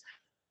Iggy is.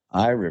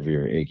 I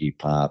revere Iggy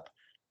Pop,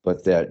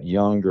 but that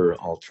younger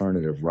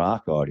alternative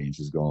rock audience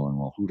is going,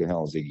 well, who the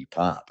hell is Iggy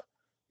Pop?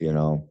 You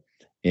know?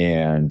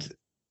 And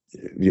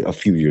a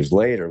few years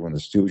later, when the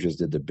Stooges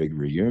did the big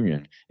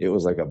reunion, it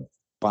was like a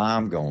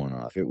bomb going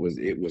off. It was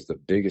the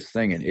biggest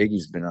thing, and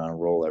Iggy's been on a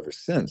roll ever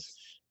since,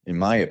 in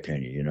my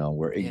opinion.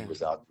 Where Iggy Yeah.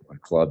 was out on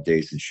club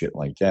dates and shit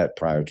like that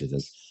prior to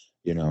this.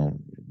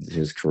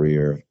 His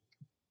career,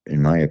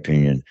 in my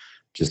opinion,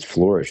 just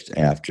flourished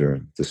after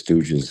the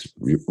Stooges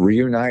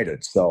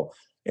reunited. So,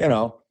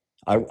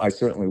 I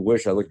certainly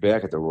wish, I look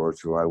back at the Roar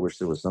Tour, I wish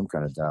there was some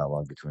kind of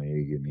dialogue between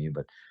Iggy and me,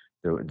 but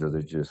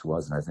there just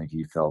wasn't. I think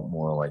he felt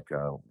more like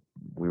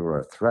we were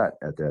a threat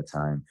at that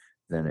time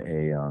than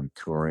a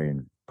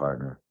touring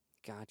partner.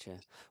 Gotcha.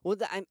 Well,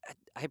 I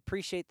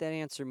appreciate that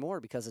answer more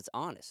because it's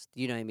honest.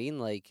 You know what I mean?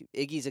 Like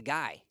Iggy's a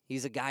guy.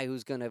 He's a guy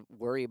who's gonna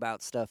worry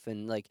about stuff,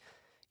 and like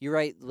you're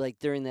right. Like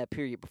during that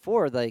period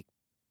before, like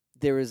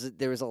there was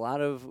a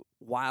lot of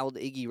wild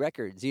Iggy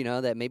records,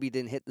 that maybe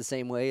didn't hit the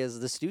same way as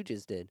the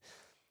Stooges did.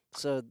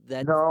 So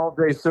that No,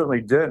 they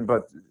certainly did,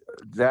 but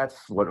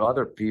that's what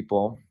other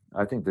people,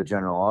 I think the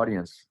general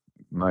audience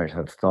might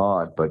have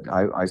thought. But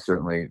I was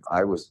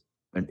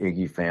an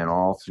Iggy fan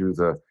all through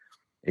the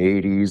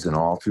 80s and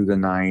all through the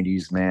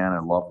 90s, man. I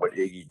love what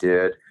Iggy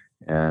did.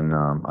 And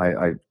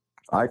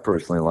I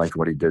personally liked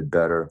what he did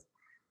better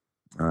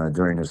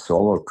during his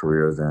solo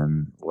career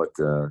than what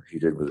he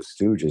did with the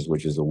Stooges,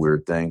 which is a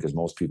weird thing because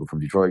most people from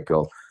Detroit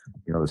go,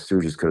 the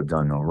Stooges could have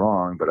done no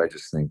wrong. But I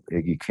just think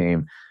Iggy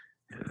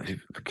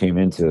came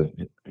into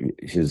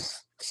his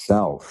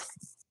self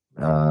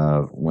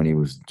when he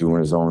was doing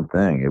his own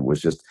thing. It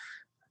was just,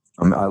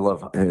 I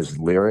love his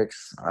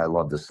lyrics. I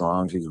love the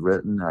songs he's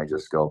written. I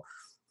just go,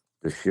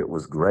 the shit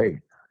was great.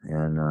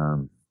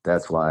 And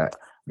that's why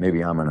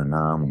maybe I'm an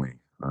anomaly.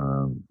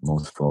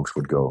 Most folks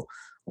would go,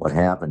 what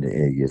happened to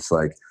Iggy? It's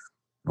like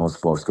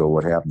most folks go,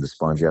 what happened to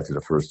Sponge after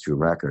the first two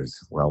records?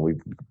 Well,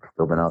 we've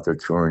still been out there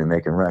touring and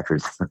making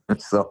records.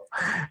 So,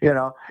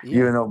 yeah.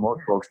 even though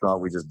most folks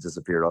thought we just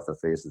disappeared off the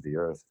face of the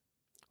earth.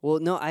 Well,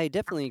 no, I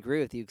definitely agree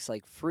with you. Cause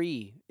like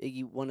Free,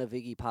 one of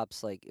Iggy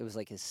Pop's like it was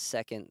like his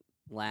second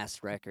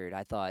last record.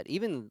 I thought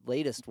even the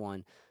latest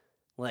one,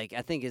 like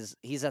I think is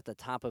he's at the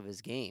top of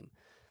his game,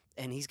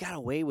 and he's got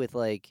away with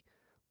like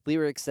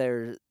lyrics that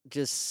are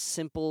just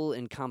simple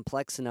and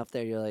complex enough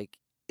that you're like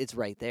it's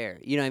right there.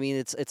 You know what I mean?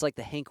 It's like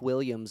the Hank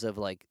Williams of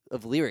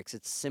lyrics.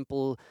 It's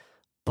simple,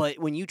 but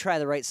when you try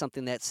to write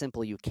something that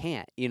simple, you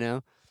can't.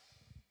 I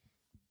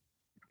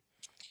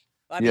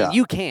mean, Yeah.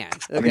 you can.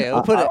 I mean, Okay,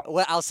 I'll put it.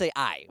 Well, I'll say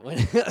I.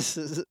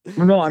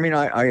 no, I mean,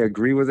 I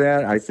agree with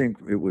that. I think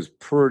it was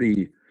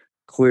pretty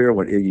clear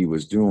what Iggy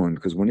was doing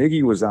because when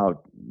Iggy was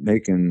out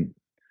making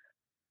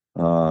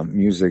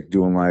music,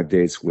 doing live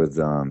dates with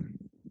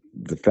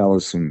the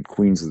fellas from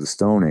Queens of the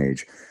Stone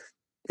Age,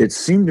 it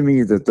seemed to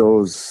me that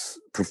those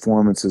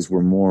performances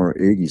were more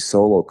Iggy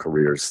solo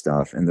career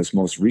stuff. And this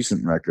most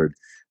recent record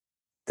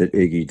that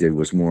Iggy did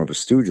was more of a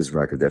Stooges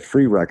record. That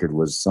Free record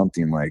was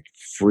something like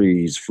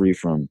free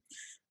from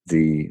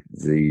the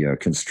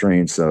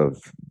constraints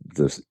of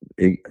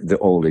the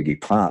old Iggy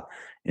Pop.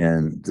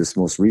 And this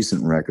most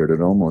recent record,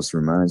 it almost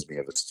reminds me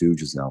of a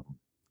Stooges album.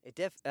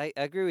 I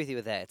agree with you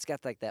with that. It's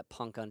got like that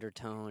punk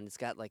undertone. It's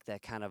got like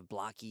that kind of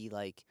blocky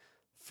like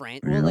well,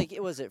 Yeah, like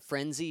it was it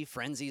Frenzy.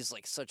 Frenzy's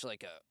like such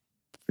like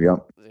yeah,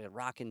 a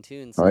rockin'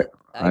 tune. I So I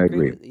I agree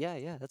agree. with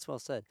yeah, that's well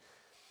said.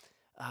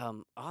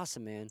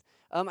 Awesome, man.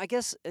 I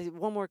guess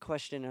one more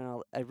question,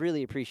 and I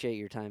really appreciate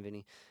your time,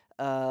 Vinny.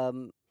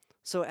 Um,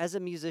 so, as a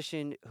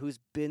musician who's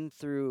been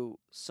through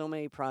so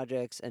many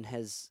projects and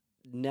has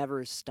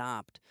never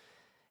stopped,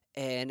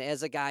 and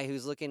as a guy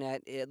who's looking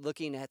at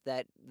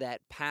that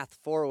path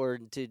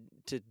forward to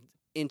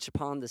inch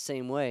upon the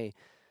same way,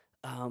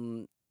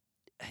 um,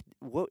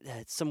 what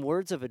some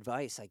words of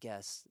advice, I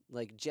guess,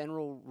 like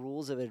general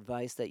rules of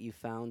advice that you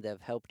found that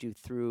have helped you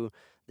through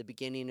the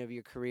beginning of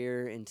your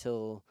career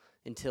until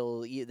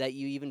that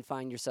you even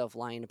find yourself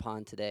lying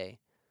upon today.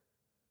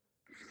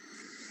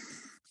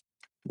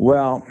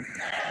 Well,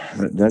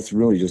 that's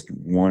really just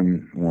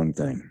one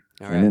thing.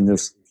 All And in right.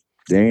 this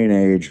day and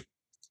age,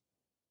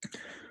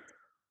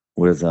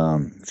 with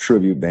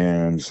tribute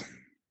bands,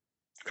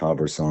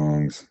 cover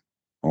songs,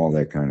 all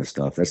that kind of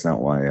stuff, that's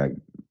not why I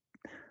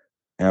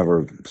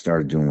ever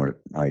started doing what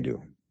I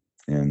do.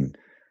 And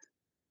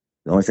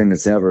the only thing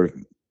that's ever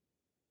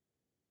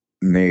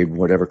made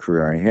whatever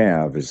career I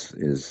have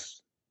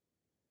is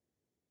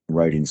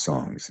writing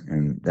songs.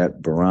 And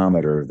that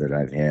barometer that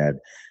I've had,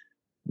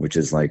 which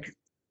is like,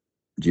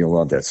 do you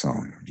love that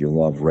song? Do you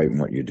love writing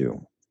what you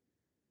do?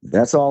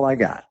 That's all I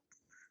got.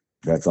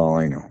 That's all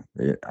I know.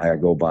 I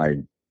go by,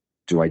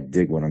 do I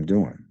dig what I'm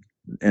doing?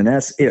 And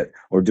that's it.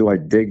 Or do I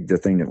dig the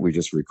thing that we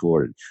just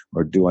recorded?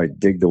 Or do I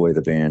dig the way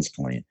the band's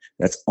playing?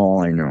 That's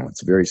all I know.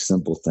 It's a very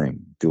simple thing.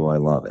 Do I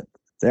love it?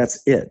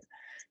 That's it.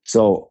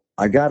 So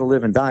I got to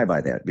live and die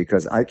by that,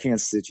 because I can't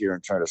sit here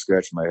and try to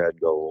scratch my head and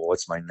go, well,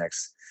 what's my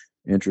next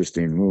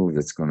interesting move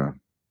that's going to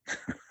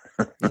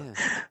Yeah.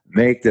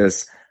 make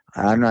this?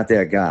 I'm not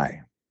that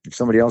guy. If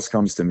somebody else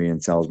comes to me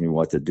and tells me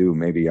what to do,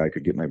 maybe I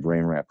could get my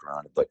brain wrapped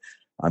around it. But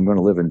I'm going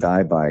to live and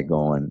die by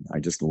going, I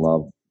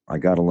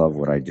got to love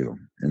what I do.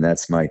 And I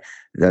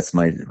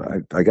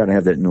got to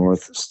have that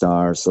North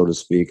Star, so to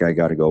speak. I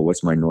got to go,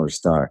 what's my North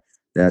Star?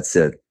 That's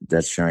it.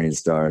 That's shining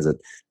stars.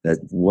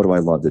 What do I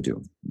love to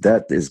do?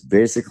 That is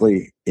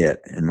basically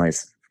it. And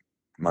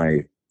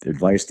my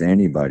advice to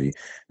anybody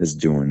that's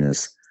doing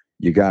this,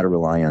 you got to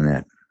rely on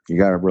that. You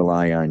got to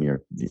rely on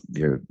your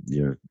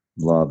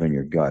love and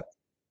your gut.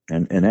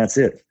 And that's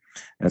it.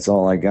 That's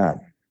all I got.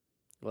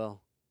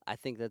 Well, I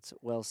think that's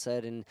well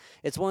said, and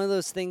it's one of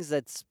those things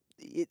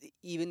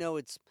even though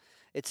it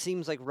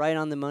seems like right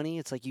on the money.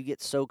 It's like you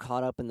get so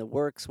caught up in the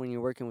works when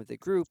you're working with a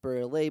group or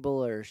a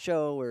label or a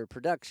show or a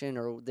production,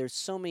 or there's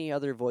so many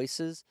other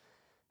voices.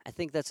 I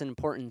think that's an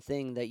important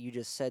thing that you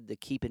just said, to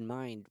keep in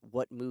mind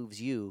what moves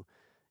you.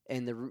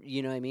 And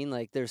you know what I mean?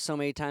 Like, there's so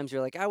many times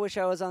you're like, I wish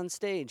I was on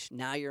stage.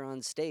 Now you're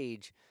on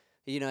stage.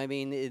 You know what I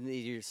mean? And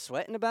you're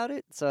sweating about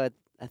it. So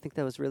I think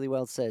that was really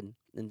well said.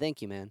 And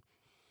thank you, man.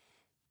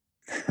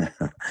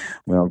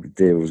 Well,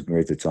 Dave, it was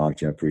great to talk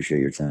to you. I appreciate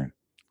your time.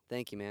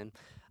 Thank you, man.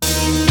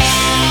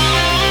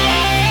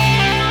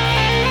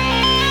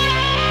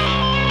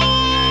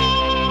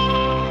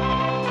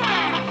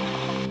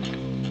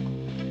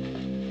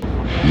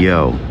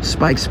 Yo,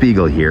 Spike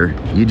Spiegel here.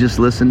 You just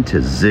listened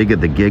to Zig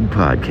of the Gig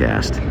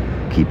podcast.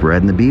 Keep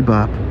riding the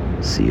bebop.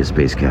 See you,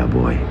 Space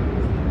Cowboy.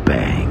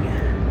 Bang.